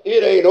yourself,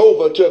 it ain't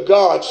over till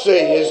God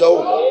say it's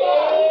over.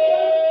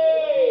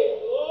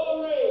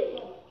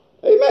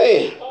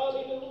 Amen.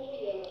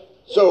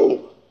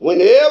 So,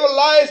 whenever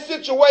life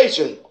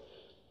situation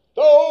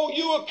throw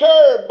you a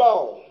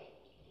curveball,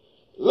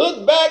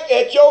 look back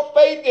at your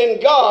faith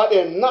in God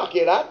and knock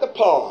it out the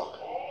park.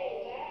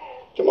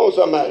 Come on,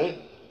 somebody.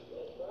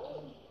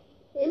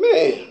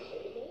 Amen.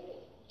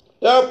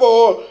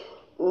 Therefore,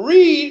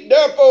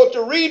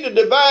 to read the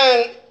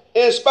divine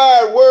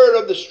inspired word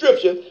of the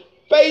scripture,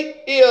 faith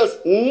is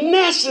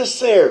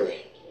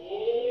necessary.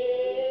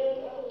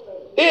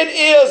 It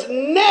is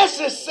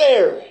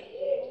necessary.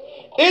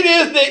 It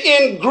is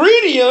the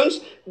ingredients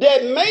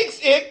that makes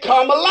it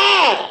come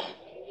alive.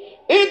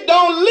 It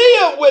don't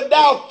live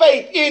without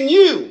faith in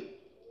you.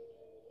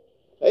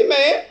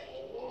 Amen.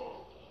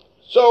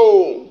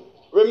 So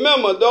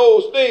remember,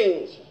 those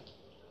things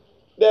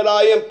that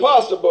are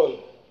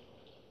impossible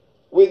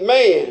with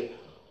man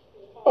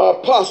are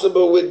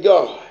possible with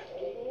God.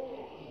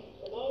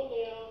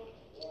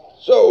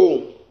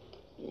 So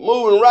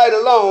moving right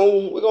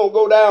along, we're going to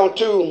go down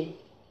to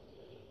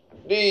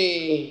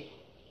the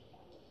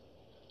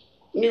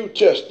New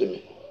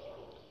Testament.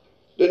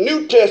 The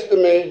New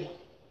Testament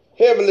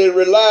heavily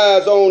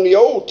relies on the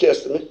Old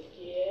Testament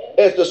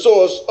as the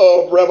source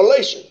of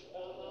revelation.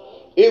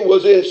 It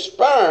was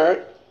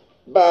inspired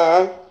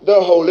by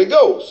the Holy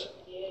Ghost.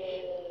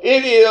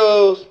 It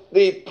is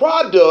the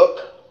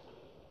product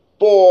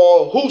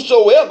for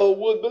whosoever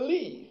would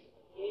believe.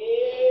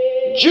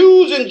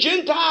 Jews and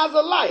Gentiles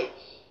alike.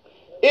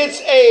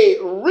 It's a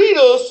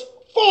reader's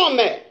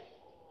format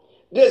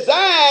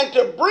designed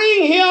to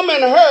bring him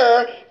and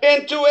her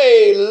into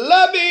a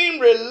loving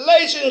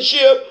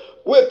relationship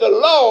with the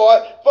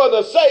Lord for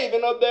the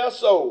saving of their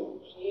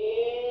souls.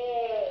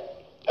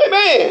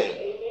 Amen.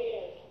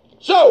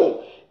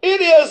 So,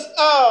 it is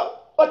a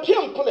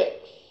template.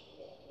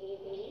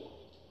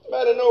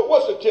 Somebody know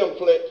what's a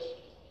template?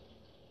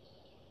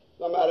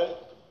 Somebody?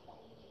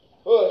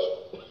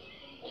 Hush.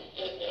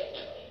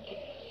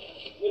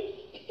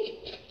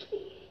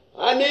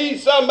 I need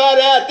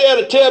somebody out there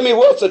to tell me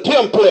what's a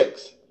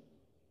templex.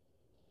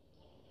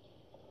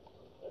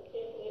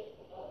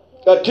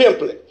 A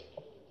template.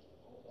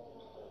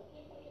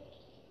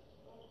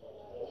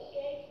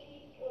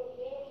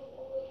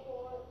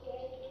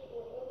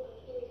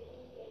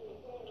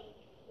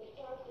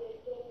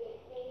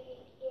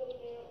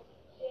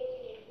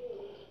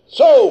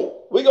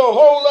 So, we're going to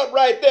hold up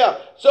right there.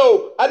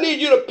 So, I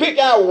need you to pick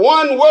out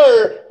one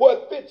word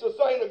what fits the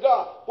saint of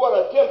God, what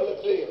a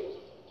template is.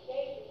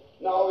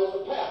 No, it's a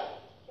pattern.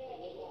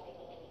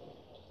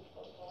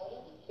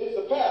 It's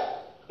a pattern.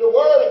 The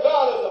Word of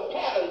God is a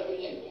pattern for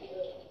you.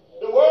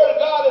 The Word of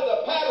God is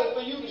a pattern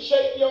for you to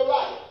shape your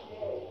life.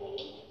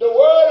 The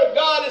Word of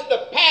God is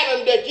the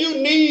pattern that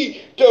you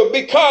need to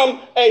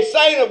become a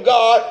saint of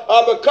God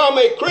or become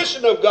a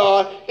Christian of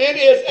God. It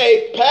is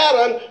a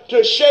pattern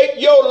to shape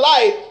your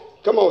life.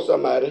 Come on,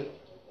 somebody.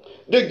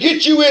 To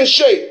get you in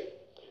shape,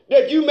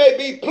 that you may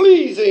be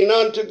pleasing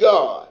unto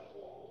God.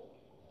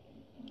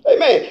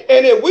 Amen.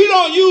 And if we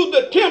don't use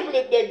the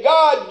template that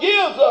God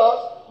gives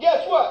us,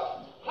 guess what?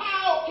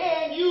 How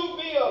can you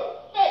be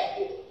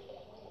effective?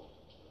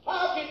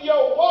 How can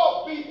your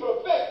walk be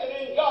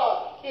perfected in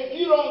God if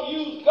you don't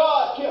use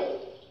God's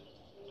template?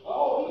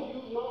 Oh, I'm going to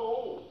use my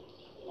own.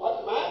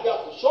 Mine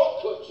got some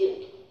shortcuts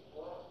in it.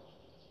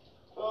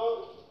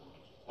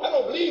 I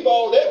don't believe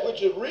all that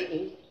which is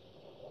written.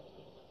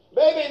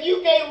 Baby, if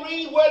you can't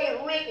read what is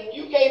written,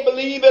 you can't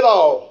believe it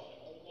all.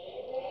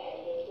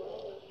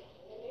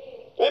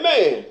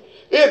 Amen.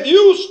 If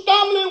you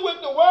stumbling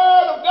with the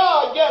word of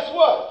God, guess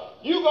what?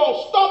 You're going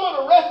to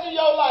stumble the rest of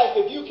your life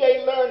if you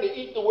can't learn to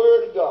eat the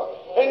word of God.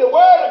 And the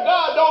word of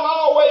God don't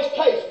always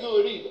taste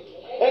good either.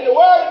 And the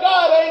word of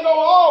God ain't going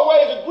to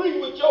always agree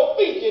with your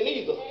thinking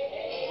either.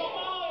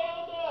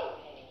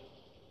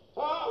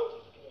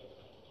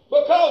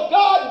 Because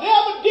God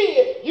never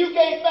did. You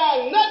can't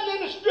find nothing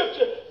in the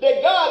scripture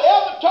that God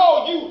ever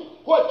told you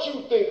what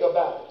you think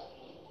about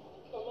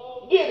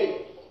it. Did he?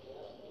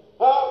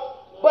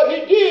 But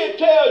he did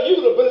tell you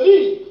to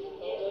believe.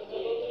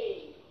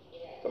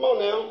 Come on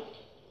now.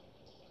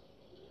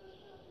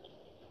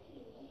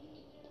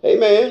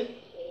 Amen.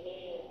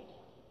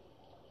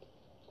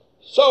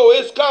 So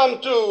it's come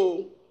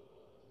to,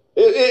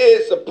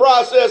 it's a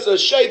process of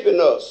shaping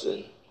us.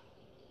 And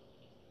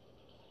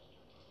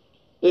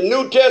the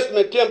New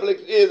Testament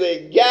template is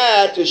a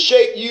guide to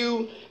shape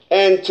you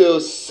and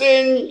to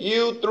send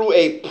you through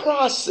a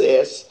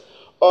process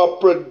of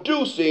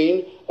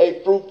producing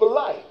a fruitful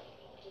life.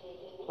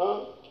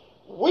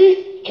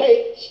 We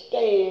can't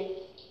stand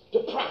the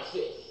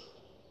process.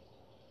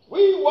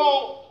 We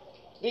want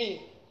the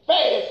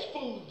fast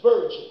food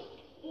version.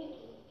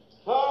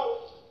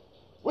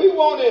 We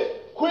want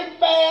it quick,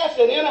 fast,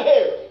 and in a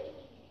hurry.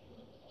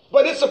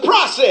 But it's a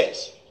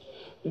process.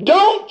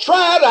 Don't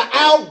try to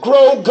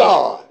outgrow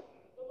God.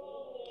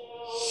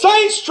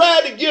 Saints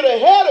try to get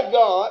ahead of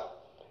God.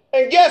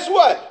 And guess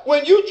what?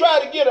 When you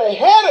try to get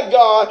ahead of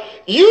God,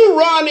 you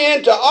run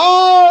into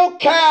all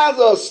kinds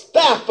of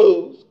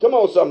snafus. Come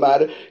on,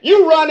 somebody.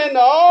 You run into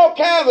all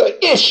kinds of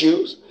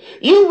issues.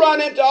 You run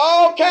into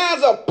all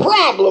kinds of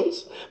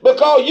problems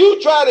because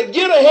you try to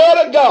get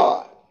ahead of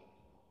God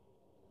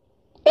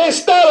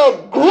instead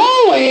of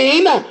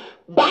growing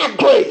by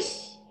grace.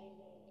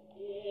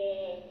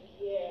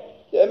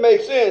 That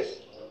makes sense.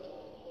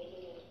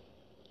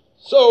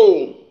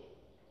 So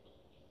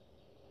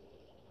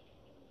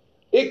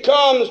it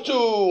comes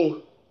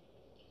to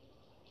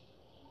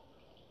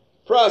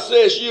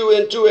process you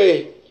into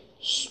a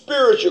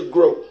spiritual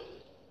growth,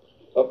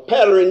 a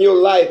pattern in your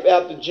life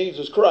after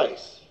Jesus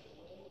Christ.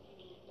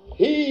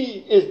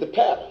 He is the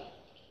pattern.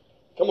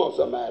 Come on,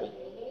 somebody.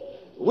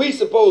 We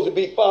supposed to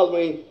be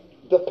following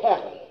the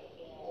pattern.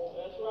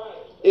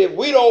 If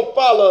we don't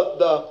follow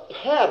the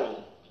pattern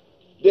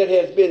that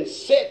has been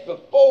set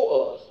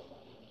before us,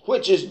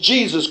 which is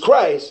Jesus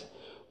Christ,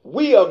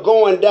 we are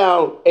going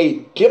down a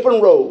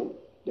different road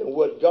than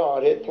what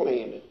God had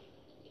planned.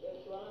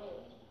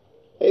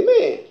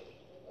 Amen.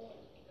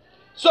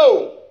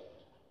 So,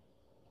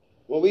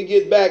 when we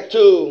get back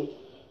to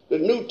the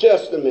New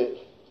Testament,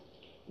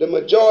 the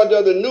majority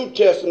of the New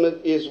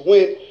Testament is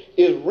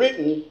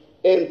written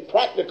in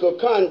practical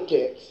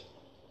context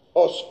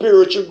of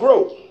spiritual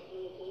growth.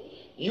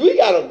 We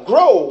got to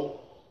grow.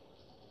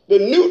 The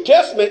New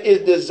Testament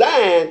is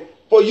designed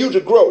for you to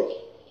grow,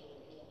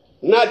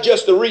 not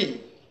just to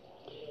read.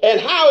 And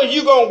how are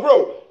you going to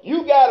grow?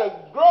 You got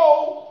to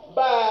grow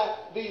by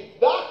the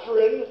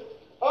doctrine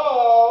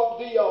of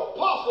the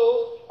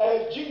apostles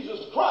and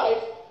Jesus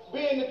Christ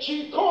being the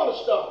chief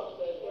cornerstone.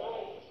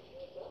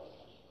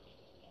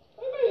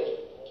 Amen.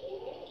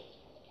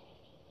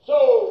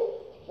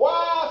 So,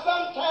 while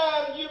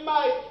sometimes you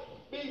might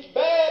be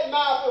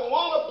bad-mouthing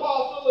one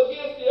apostle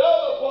against the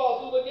other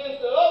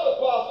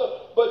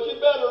apostle, but you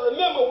better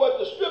remember what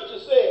the scripture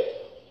said.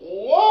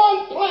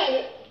 One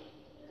planet,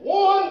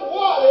 one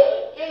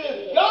water, it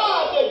is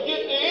God that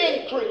gets the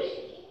increase.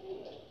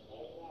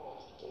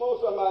 Come on,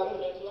 somebody.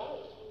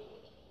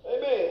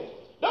 Amen.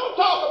 Don't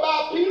talk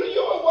about Peter.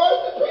 You were worse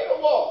than Peter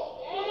was.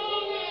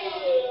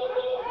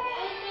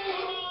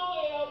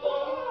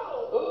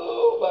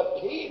 Oh,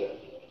 but Peter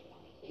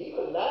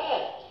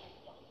lied.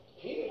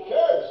 Peter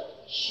cursed.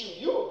 Shoot,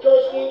 you were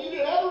cursing when you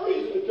didn't have a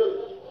reason to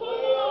curse.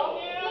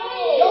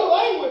 Your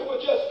language was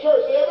just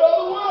cursing every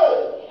other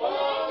word.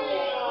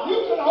 You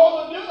can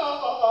hold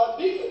a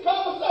decent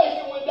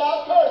conversation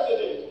without cursing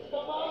it.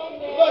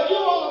 But you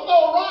want to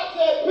throw rocks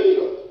at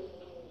Peter.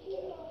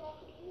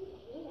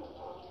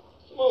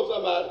 Come on,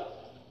 somebody.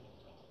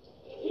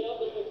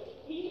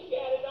 Peter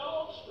got it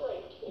all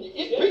straight.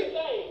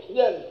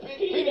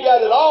 Peter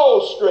got it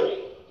all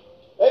straight.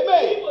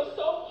 Amen. He was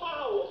so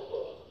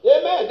powerful.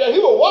 Amen. That he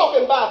was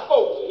walking by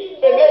folks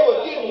and they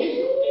were getting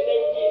healed.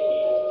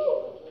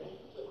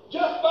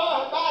 Just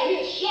by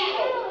his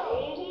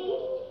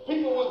shadow,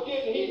 people was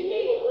getting healed.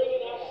 They were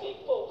bringing out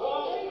sick folks.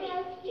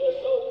 Just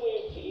so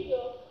when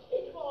Peter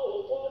and Paul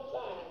would walk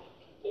by,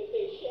 that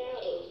their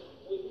shadows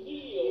would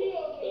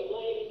heal the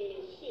lame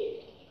and the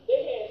sick. They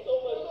had so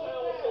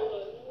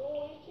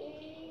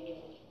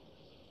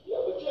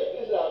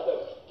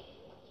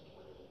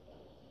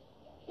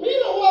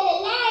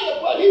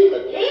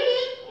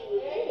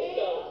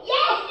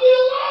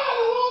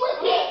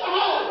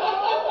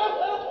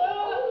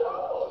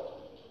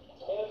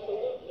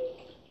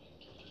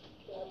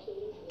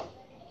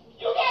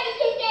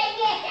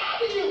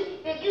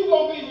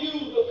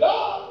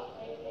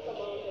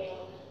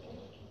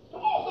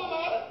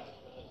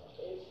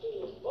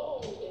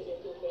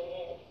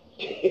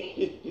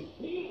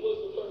Peter was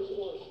the first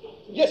one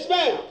speaking. Yes,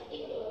 ma'am.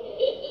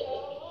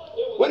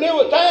 When it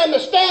was time to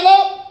stand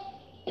up,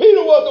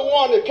 Peter was the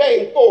one that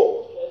came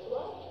forward. That's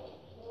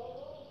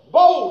right.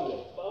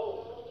 Boldly.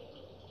 Bold.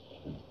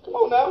 Come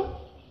on now.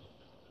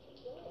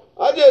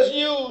 I just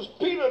used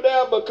Peter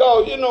there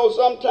because, you know,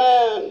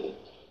 sometimes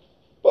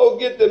folks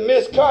get the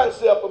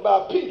misconcept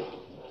about Peter.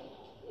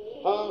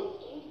 Huh?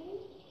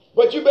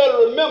 But you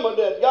better remember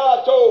that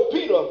God told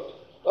Peter,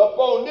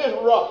 upon this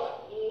rock,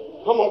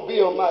 I'm going to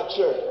build my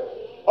church.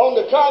 On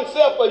the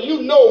concept of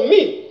you know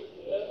me.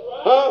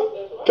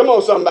 Huh? Come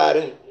on,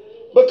 somebody.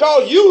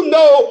 Because you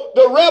know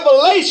the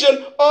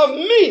revelation of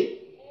me.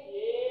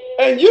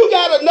 And you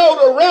got to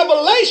know the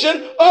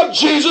revelation of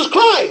Jesus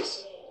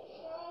Christ.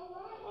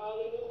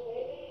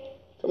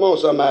 Come on,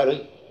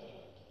 somebody.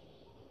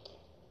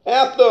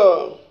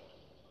 After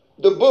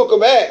the book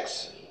of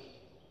Acts,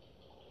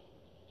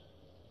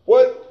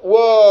 what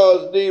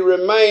was the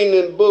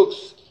remaining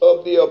books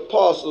of the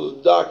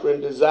apostles'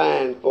 doctrine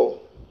designed for?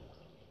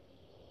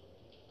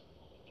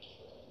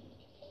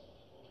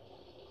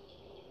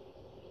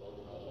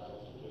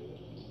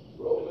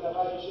 Roadmap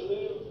how you should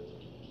live.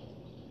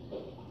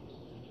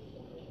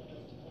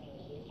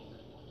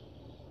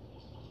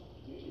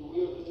 You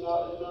will do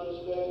knowledge and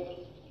understanding.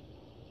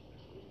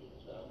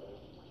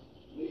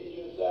 Lead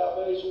you in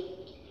salvation.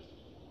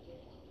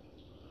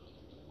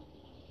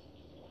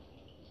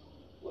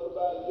 What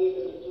about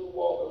living a new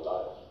walk of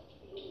life?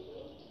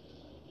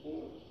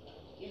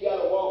 You got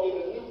to walk in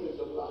the newness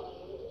of life.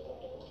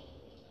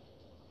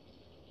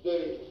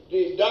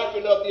 The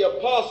doctrine of the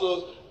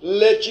apostles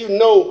let you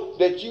know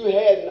that you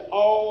hadn't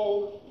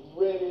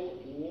already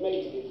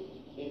made it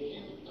if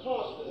you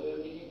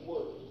constantly need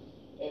work.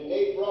 And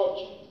they brought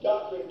you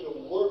doctrine to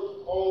work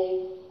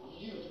on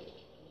you.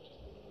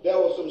 There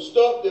was some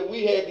stuff that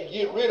we had to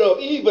get rid of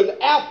even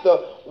after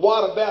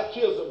water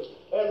baptism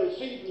and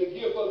receiving the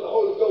gift of the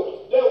Holy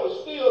Ghost. There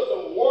was still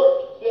some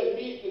work that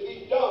needs to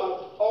be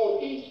done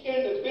on each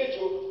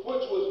individual,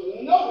 which was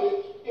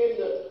noted in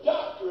the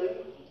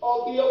doctrine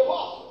of the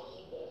apostles.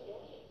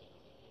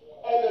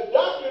 And the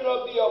doctrine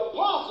of the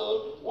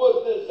apostles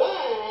was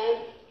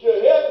designed to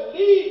help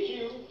lead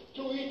you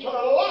to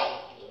eternal life.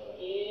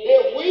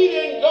 If we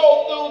didn't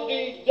go through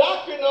the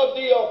doctrine of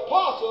the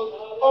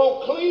apostles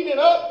on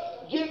cleaning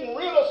up, getting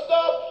rid of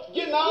stuff,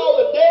 getting all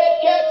the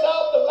dead cats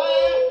off the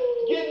line,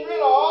 getting rid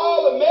of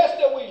all the mess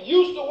that we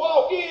used to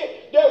walk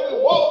in, that we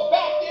walk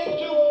back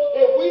into,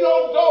 if we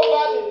don't go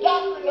by the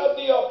doctrine of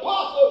the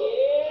apostles,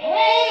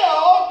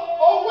 hell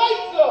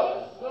awaits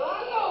us.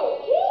 I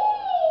know.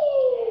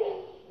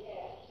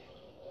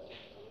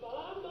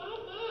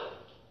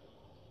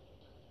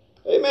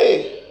 Amen.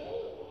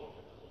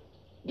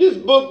 This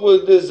book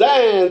was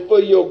designed for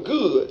your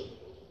good.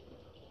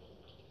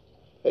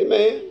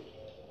 Amen.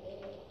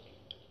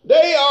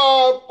 They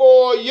are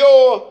for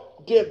your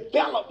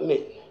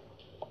development.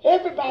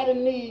 Everybody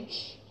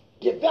needs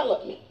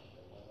development.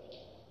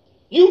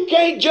 You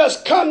can't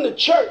just come to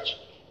church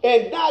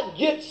and not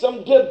get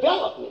some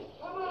development.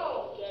 Come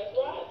on. That's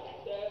right.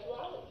 That's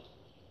right.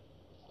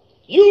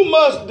 You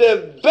must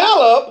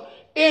develop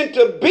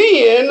into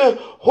being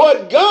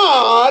what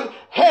God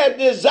had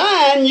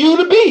designed you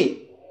to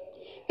be.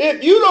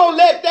 If you don't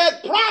let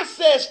that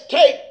process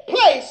take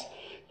place,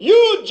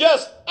 you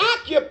just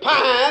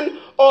occupying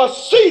a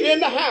seat in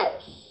the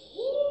house.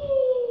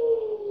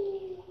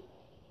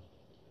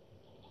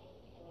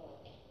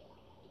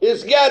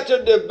 It's got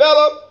to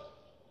develop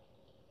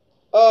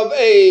of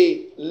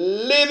a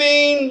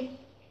living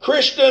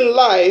Christian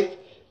life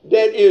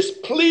that is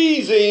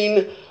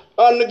pleasing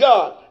unto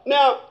God.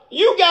 Now,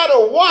 you got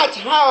to watch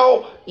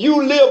how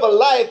you live a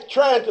life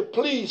trying to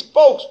please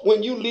folks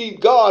when you leave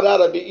God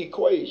out of the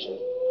equation.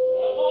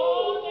 Come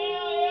on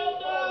now,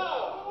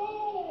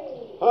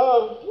 Elder.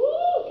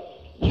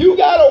 Huh? You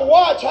got to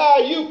watch how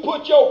you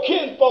put your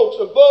kinfolks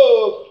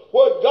above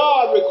what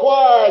God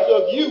requires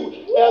of you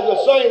as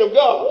a saint of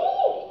God.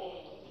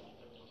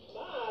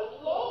 My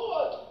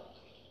Lord.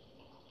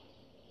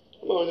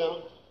 Come on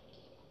now.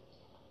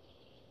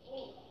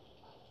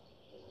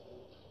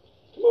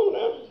 Come on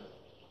now.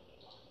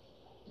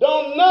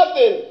 Don't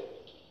nothing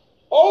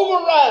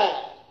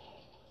override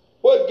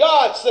what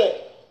God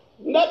said.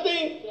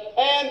 Nothing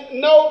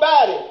and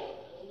nobody.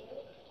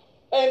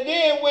 And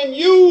then when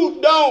you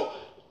don't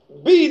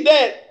be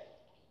that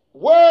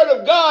word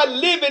of God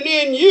living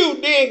in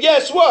you, then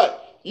guess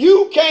what?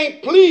 You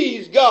can't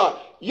please God.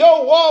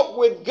 Your walk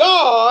with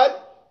God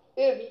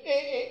is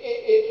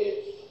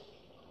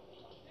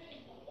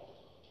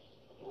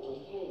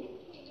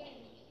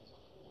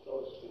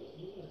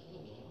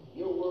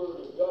your word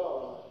of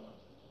God,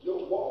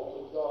 your walk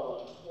with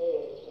God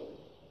has some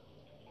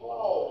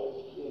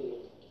flaws in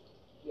it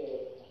that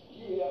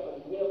you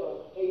haven't never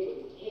able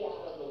to get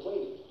out of the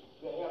way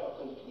to have a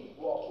complete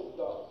walk with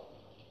God.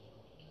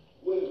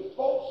 When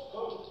folks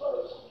come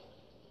first,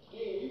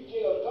 then you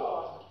tell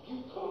God,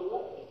 you come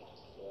last.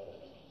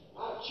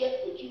 I check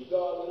with you,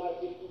 God, when I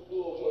get through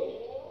doing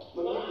what?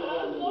 When you can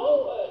have me.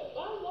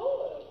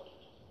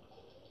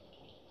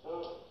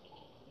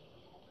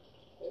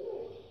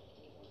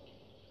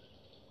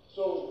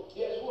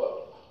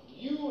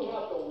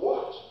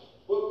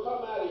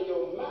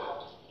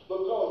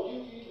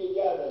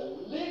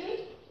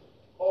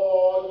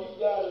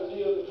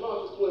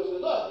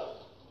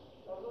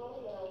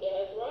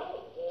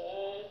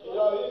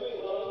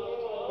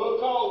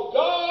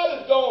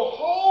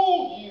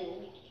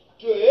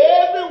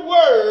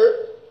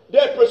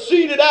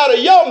 out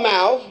of your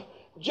mouth,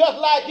 just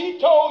like he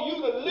told you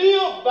to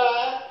live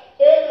by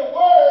every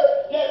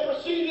word that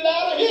proceeded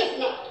out of his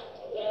mouth.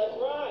 That's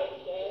right.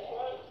 That's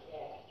right.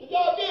 Did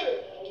y'all get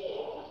it?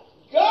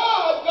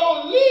 God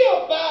gonna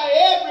live by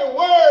every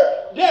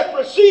word that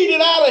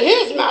proceeded out of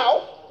his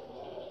mouth.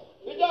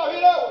 Did y'all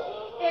hear that one?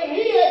 And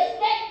he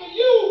expects for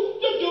you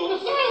to do the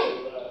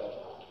same.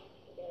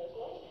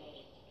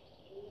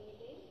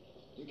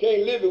 You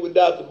can't live it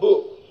without the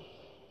book.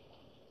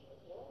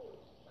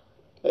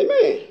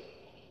 Amen.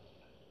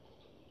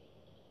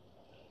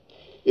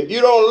 If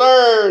you don't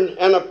learn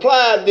and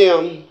apply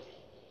them,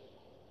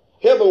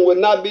 heaven will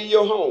not be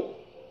your home.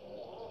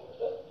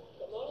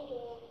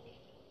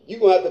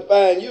 You're going to have to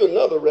find you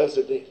another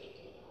resident.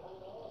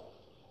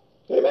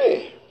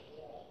 Amen.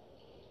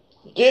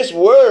 This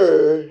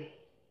word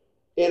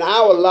in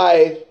our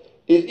life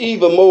is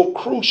even more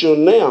crucial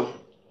now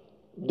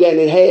than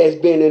it has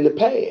been in the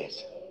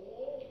past.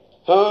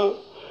 Huh?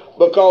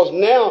 Because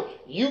now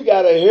you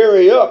got to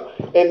hurry up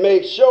and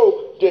make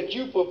sure that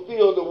you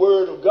fulfill the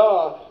word of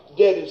God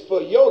that is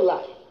for your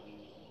life.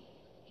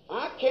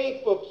 I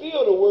can't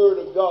fulfill the word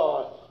of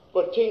God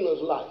for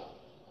Tina's life.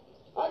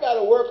 I got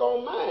to work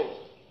on mine.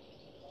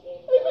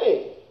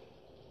 Amen.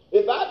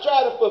 If I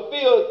try to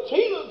fulfill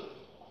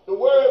the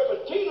word for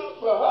Tina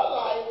for her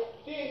life,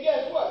 then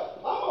guess what?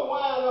 I'm going to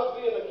wind up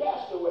being a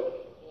castaway.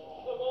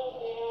 Come on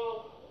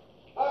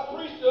now. I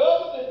preach to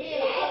others and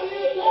then I be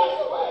a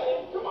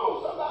castaway. Come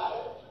on, somebody.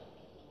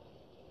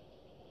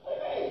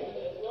 Amen.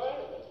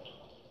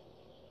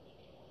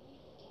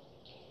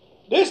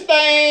 This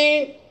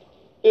thing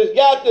has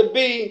got to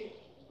be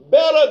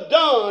better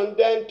done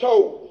than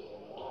told.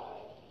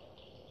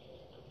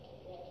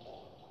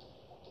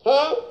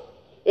 Huh?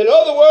 In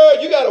other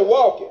words, you got to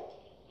walk it.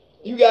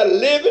 You got to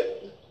live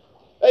it.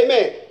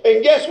 Amen.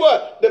 And guess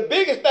what? The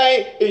biggest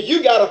thing is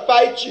you got to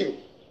fight you.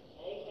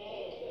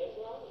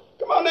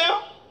 Come on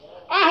now.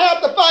 I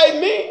have to fight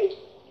me.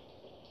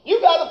 You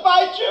got to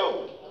fight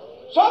you.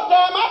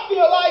 Sometimes I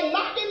feel like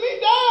knocking me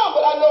down,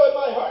 but I know it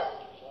might hurt.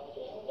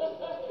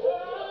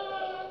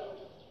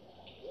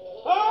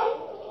 Huh?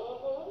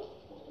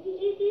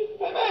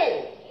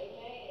 Amen.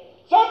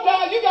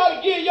 Sometimes you got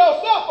to give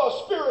yourself a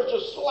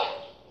spiritual slap.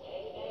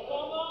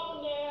 Come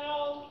on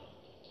now.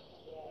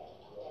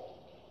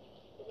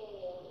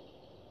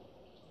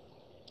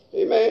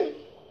 Amen.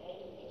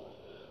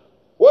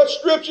 What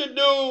scripture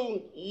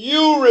do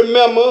you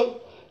remember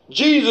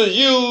Jesus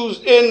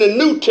used in the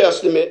New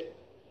Testament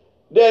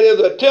that is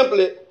a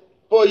template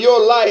for your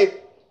life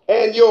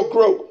and your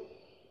growth?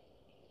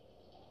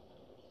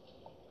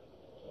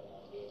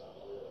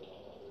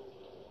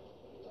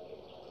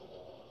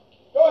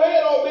 Go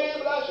ahead, old man,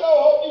 but I sure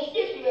hope you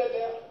stick to that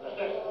now.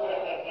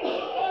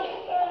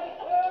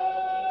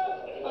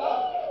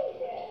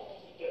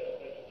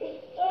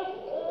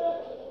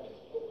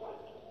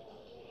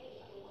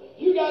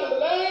 You got to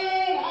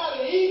learn how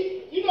to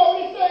eat. You know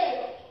what he's saying?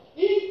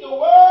 Eat the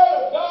word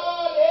of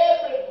God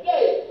every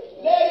day.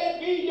 Let it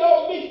be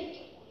your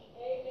meat.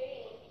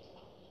 Amen.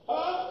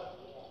 Huh?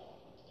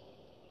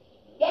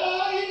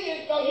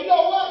 Because you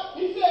know what?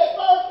 He said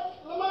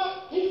first,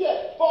 Lamont, he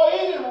said, for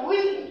it is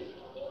written.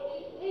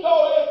 So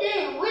if it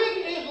is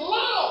written, it's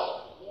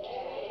law.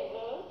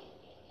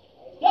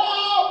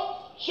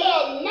 Thou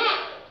shalt not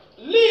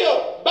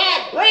live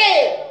by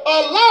bread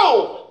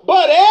alone,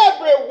 but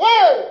every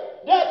word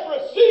that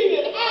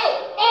proceeded out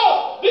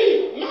of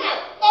the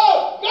mouth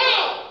of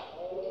God.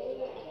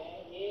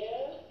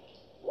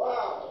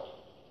 Wow.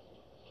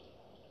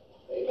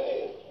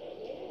 Amen.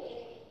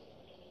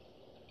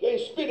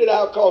 Can't spit it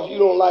out because you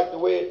don't like the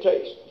way it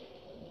tastes.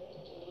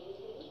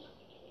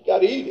 You got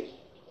to eat it.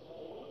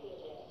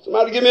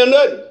 Somebody give me a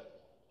nutty.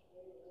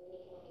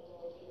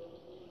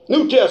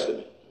 New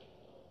Testament.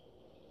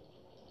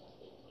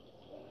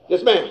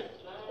 Yes, ma'am.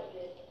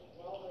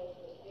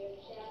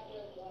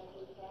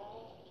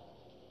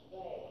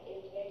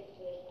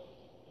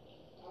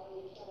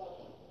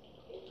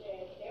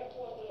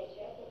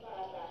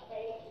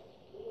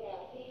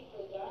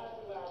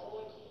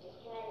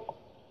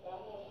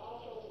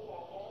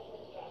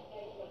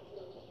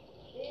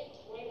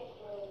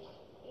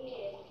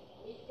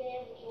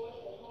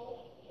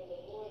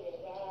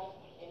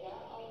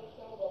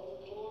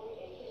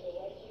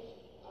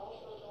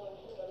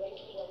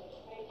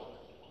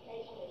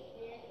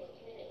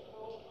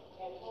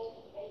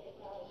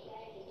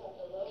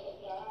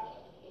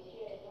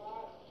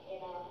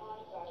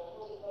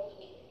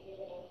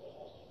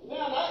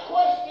 Now, that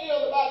question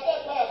is about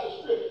that passage of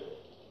scripture.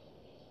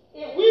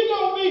 If we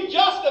don't be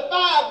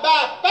justified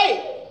by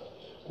faith,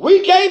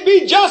 we can't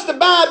be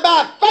justified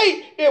by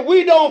faith if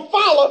we don't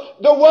follow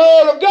the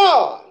word of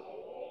God.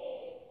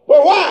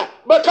 But why?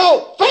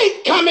 Because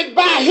faith cometh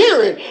by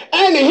hearing,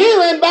 and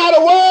hearing by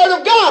the word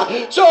of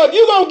God. So if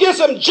you're going to get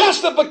some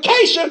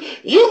justification,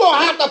 you're going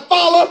to have to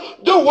follow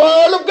the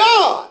word of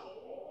God.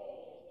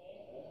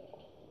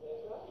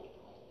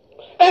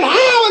 And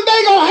how are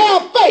they going to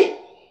have faith?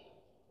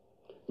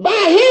 By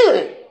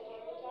hearing.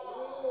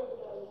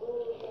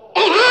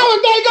 And how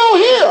are they going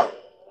to hear?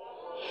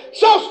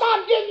 So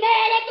stop getting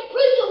mad at the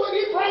preacher when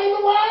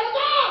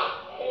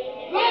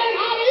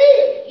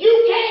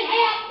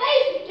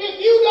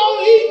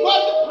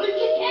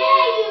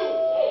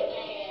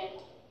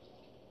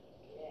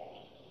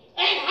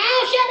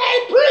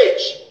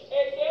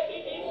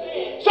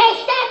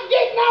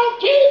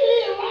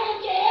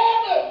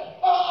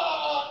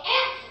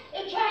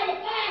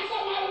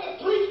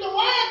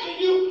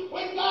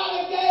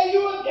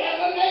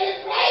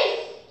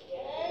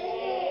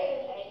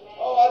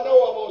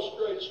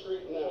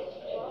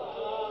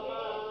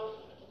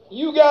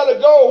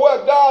know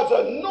what God's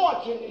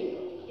anointing is.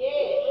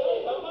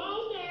 Yeah. Come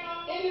on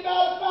now.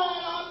 Anybody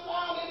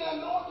found any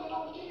anointing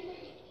on TV?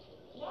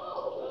 No.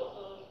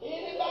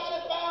 Anybody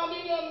found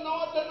any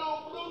anointing on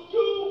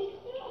Bluetooth?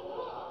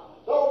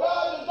 So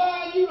God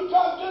designed you to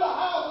come to the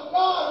house of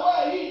God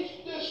where He's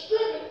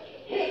distributed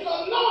His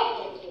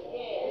anointing.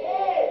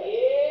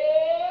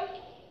 Yeah.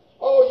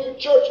 Oh, you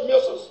church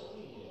missers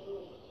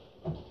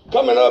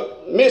coming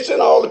up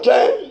missing all the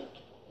time.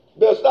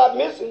 Better stop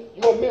missing.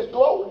 You're going to miss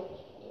glory.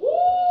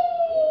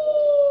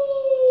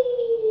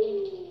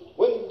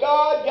 When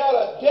God got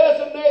a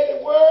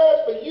designated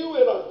word for you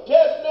in a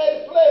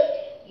designated place,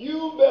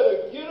 you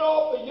better get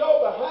off of your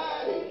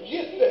behind and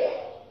get there.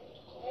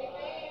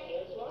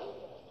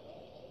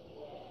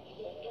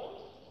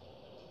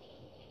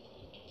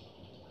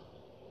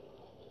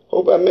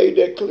 Hope I made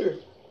that clear.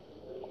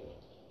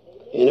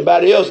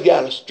 Anybody else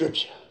got a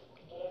scripture?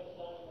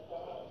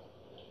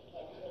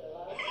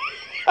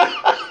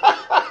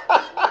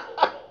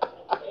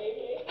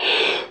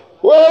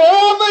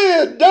 Whatever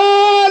is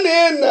done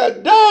in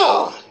the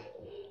dark.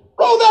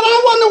 Bro, that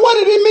I wonder what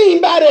did he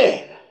mean by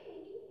that?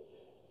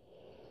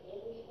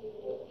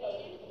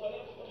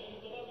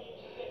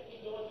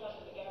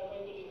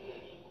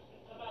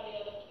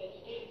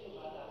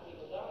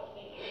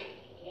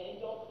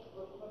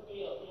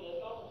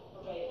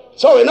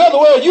 So in other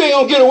words, you ain't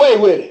gonna get away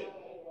with it.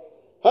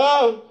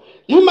 Huh?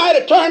 You might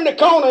have turned the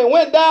corner and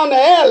went down the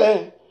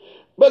alley,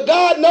 but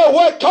God knows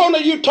what corner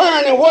you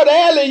turned and what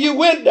alley you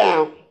went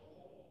down.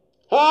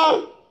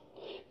 Huh?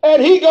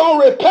 And He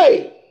gonna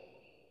repay.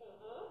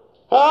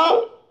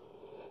 Huh?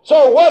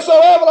 So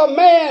whatsoever a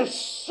man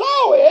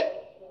sow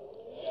it,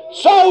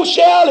 so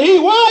shall he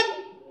what?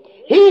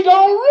 He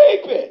gonna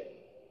reap it.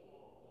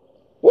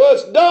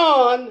 What's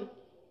done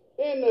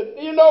in the,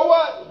 you know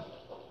what?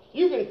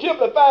 You can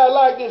typify it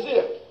like this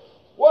here.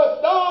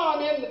 What's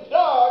done in the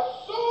dark,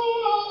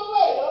 sooner or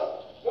later,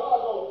 God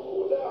gonna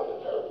pull down the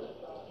curtain.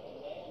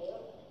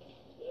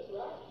 That's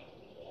right.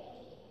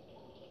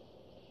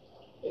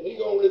 And He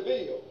gonna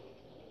reveal.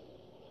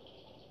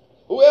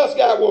 Who else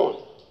got one?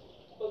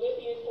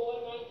 Philippians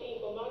 4:19.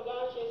 For my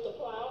God shall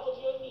supply all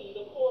your need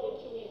according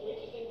to His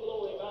riches and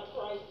glory by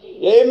Christ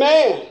Jesus.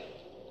 Amen.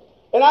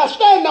 And I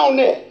stand on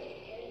that.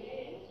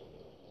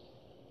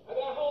 I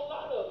got a whole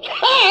lot of them.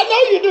 I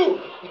know you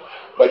do.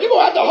 But you're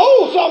going to have to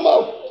hold some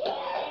of them.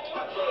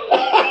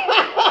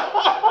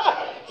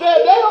 Said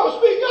they don't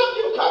speak up,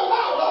 you coming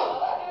out.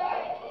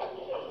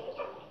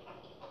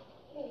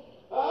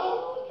 Huh?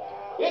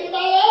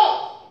 Anybody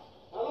else?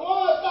 I don't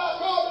want to start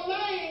calling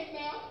names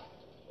now.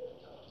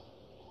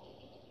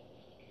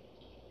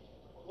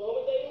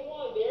 Romans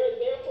 8:1. There is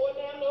therefore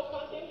now no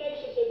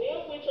condemnation to them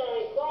which are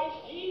in Christ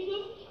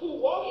Jesus, who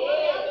walk not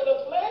after the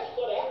flesh,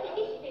 but after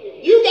the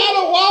Spirit. You got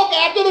to walk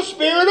after the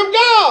Spirit of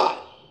God.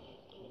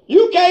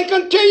 You can't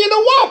continue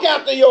to walk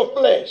after your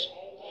flesh.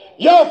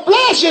 Your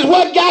flesh is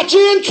what got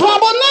you in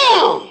trouble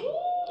now.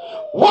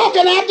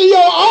 Walking after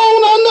your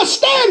own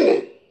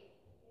understanding.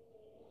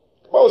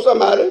 Come on,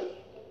 somebody.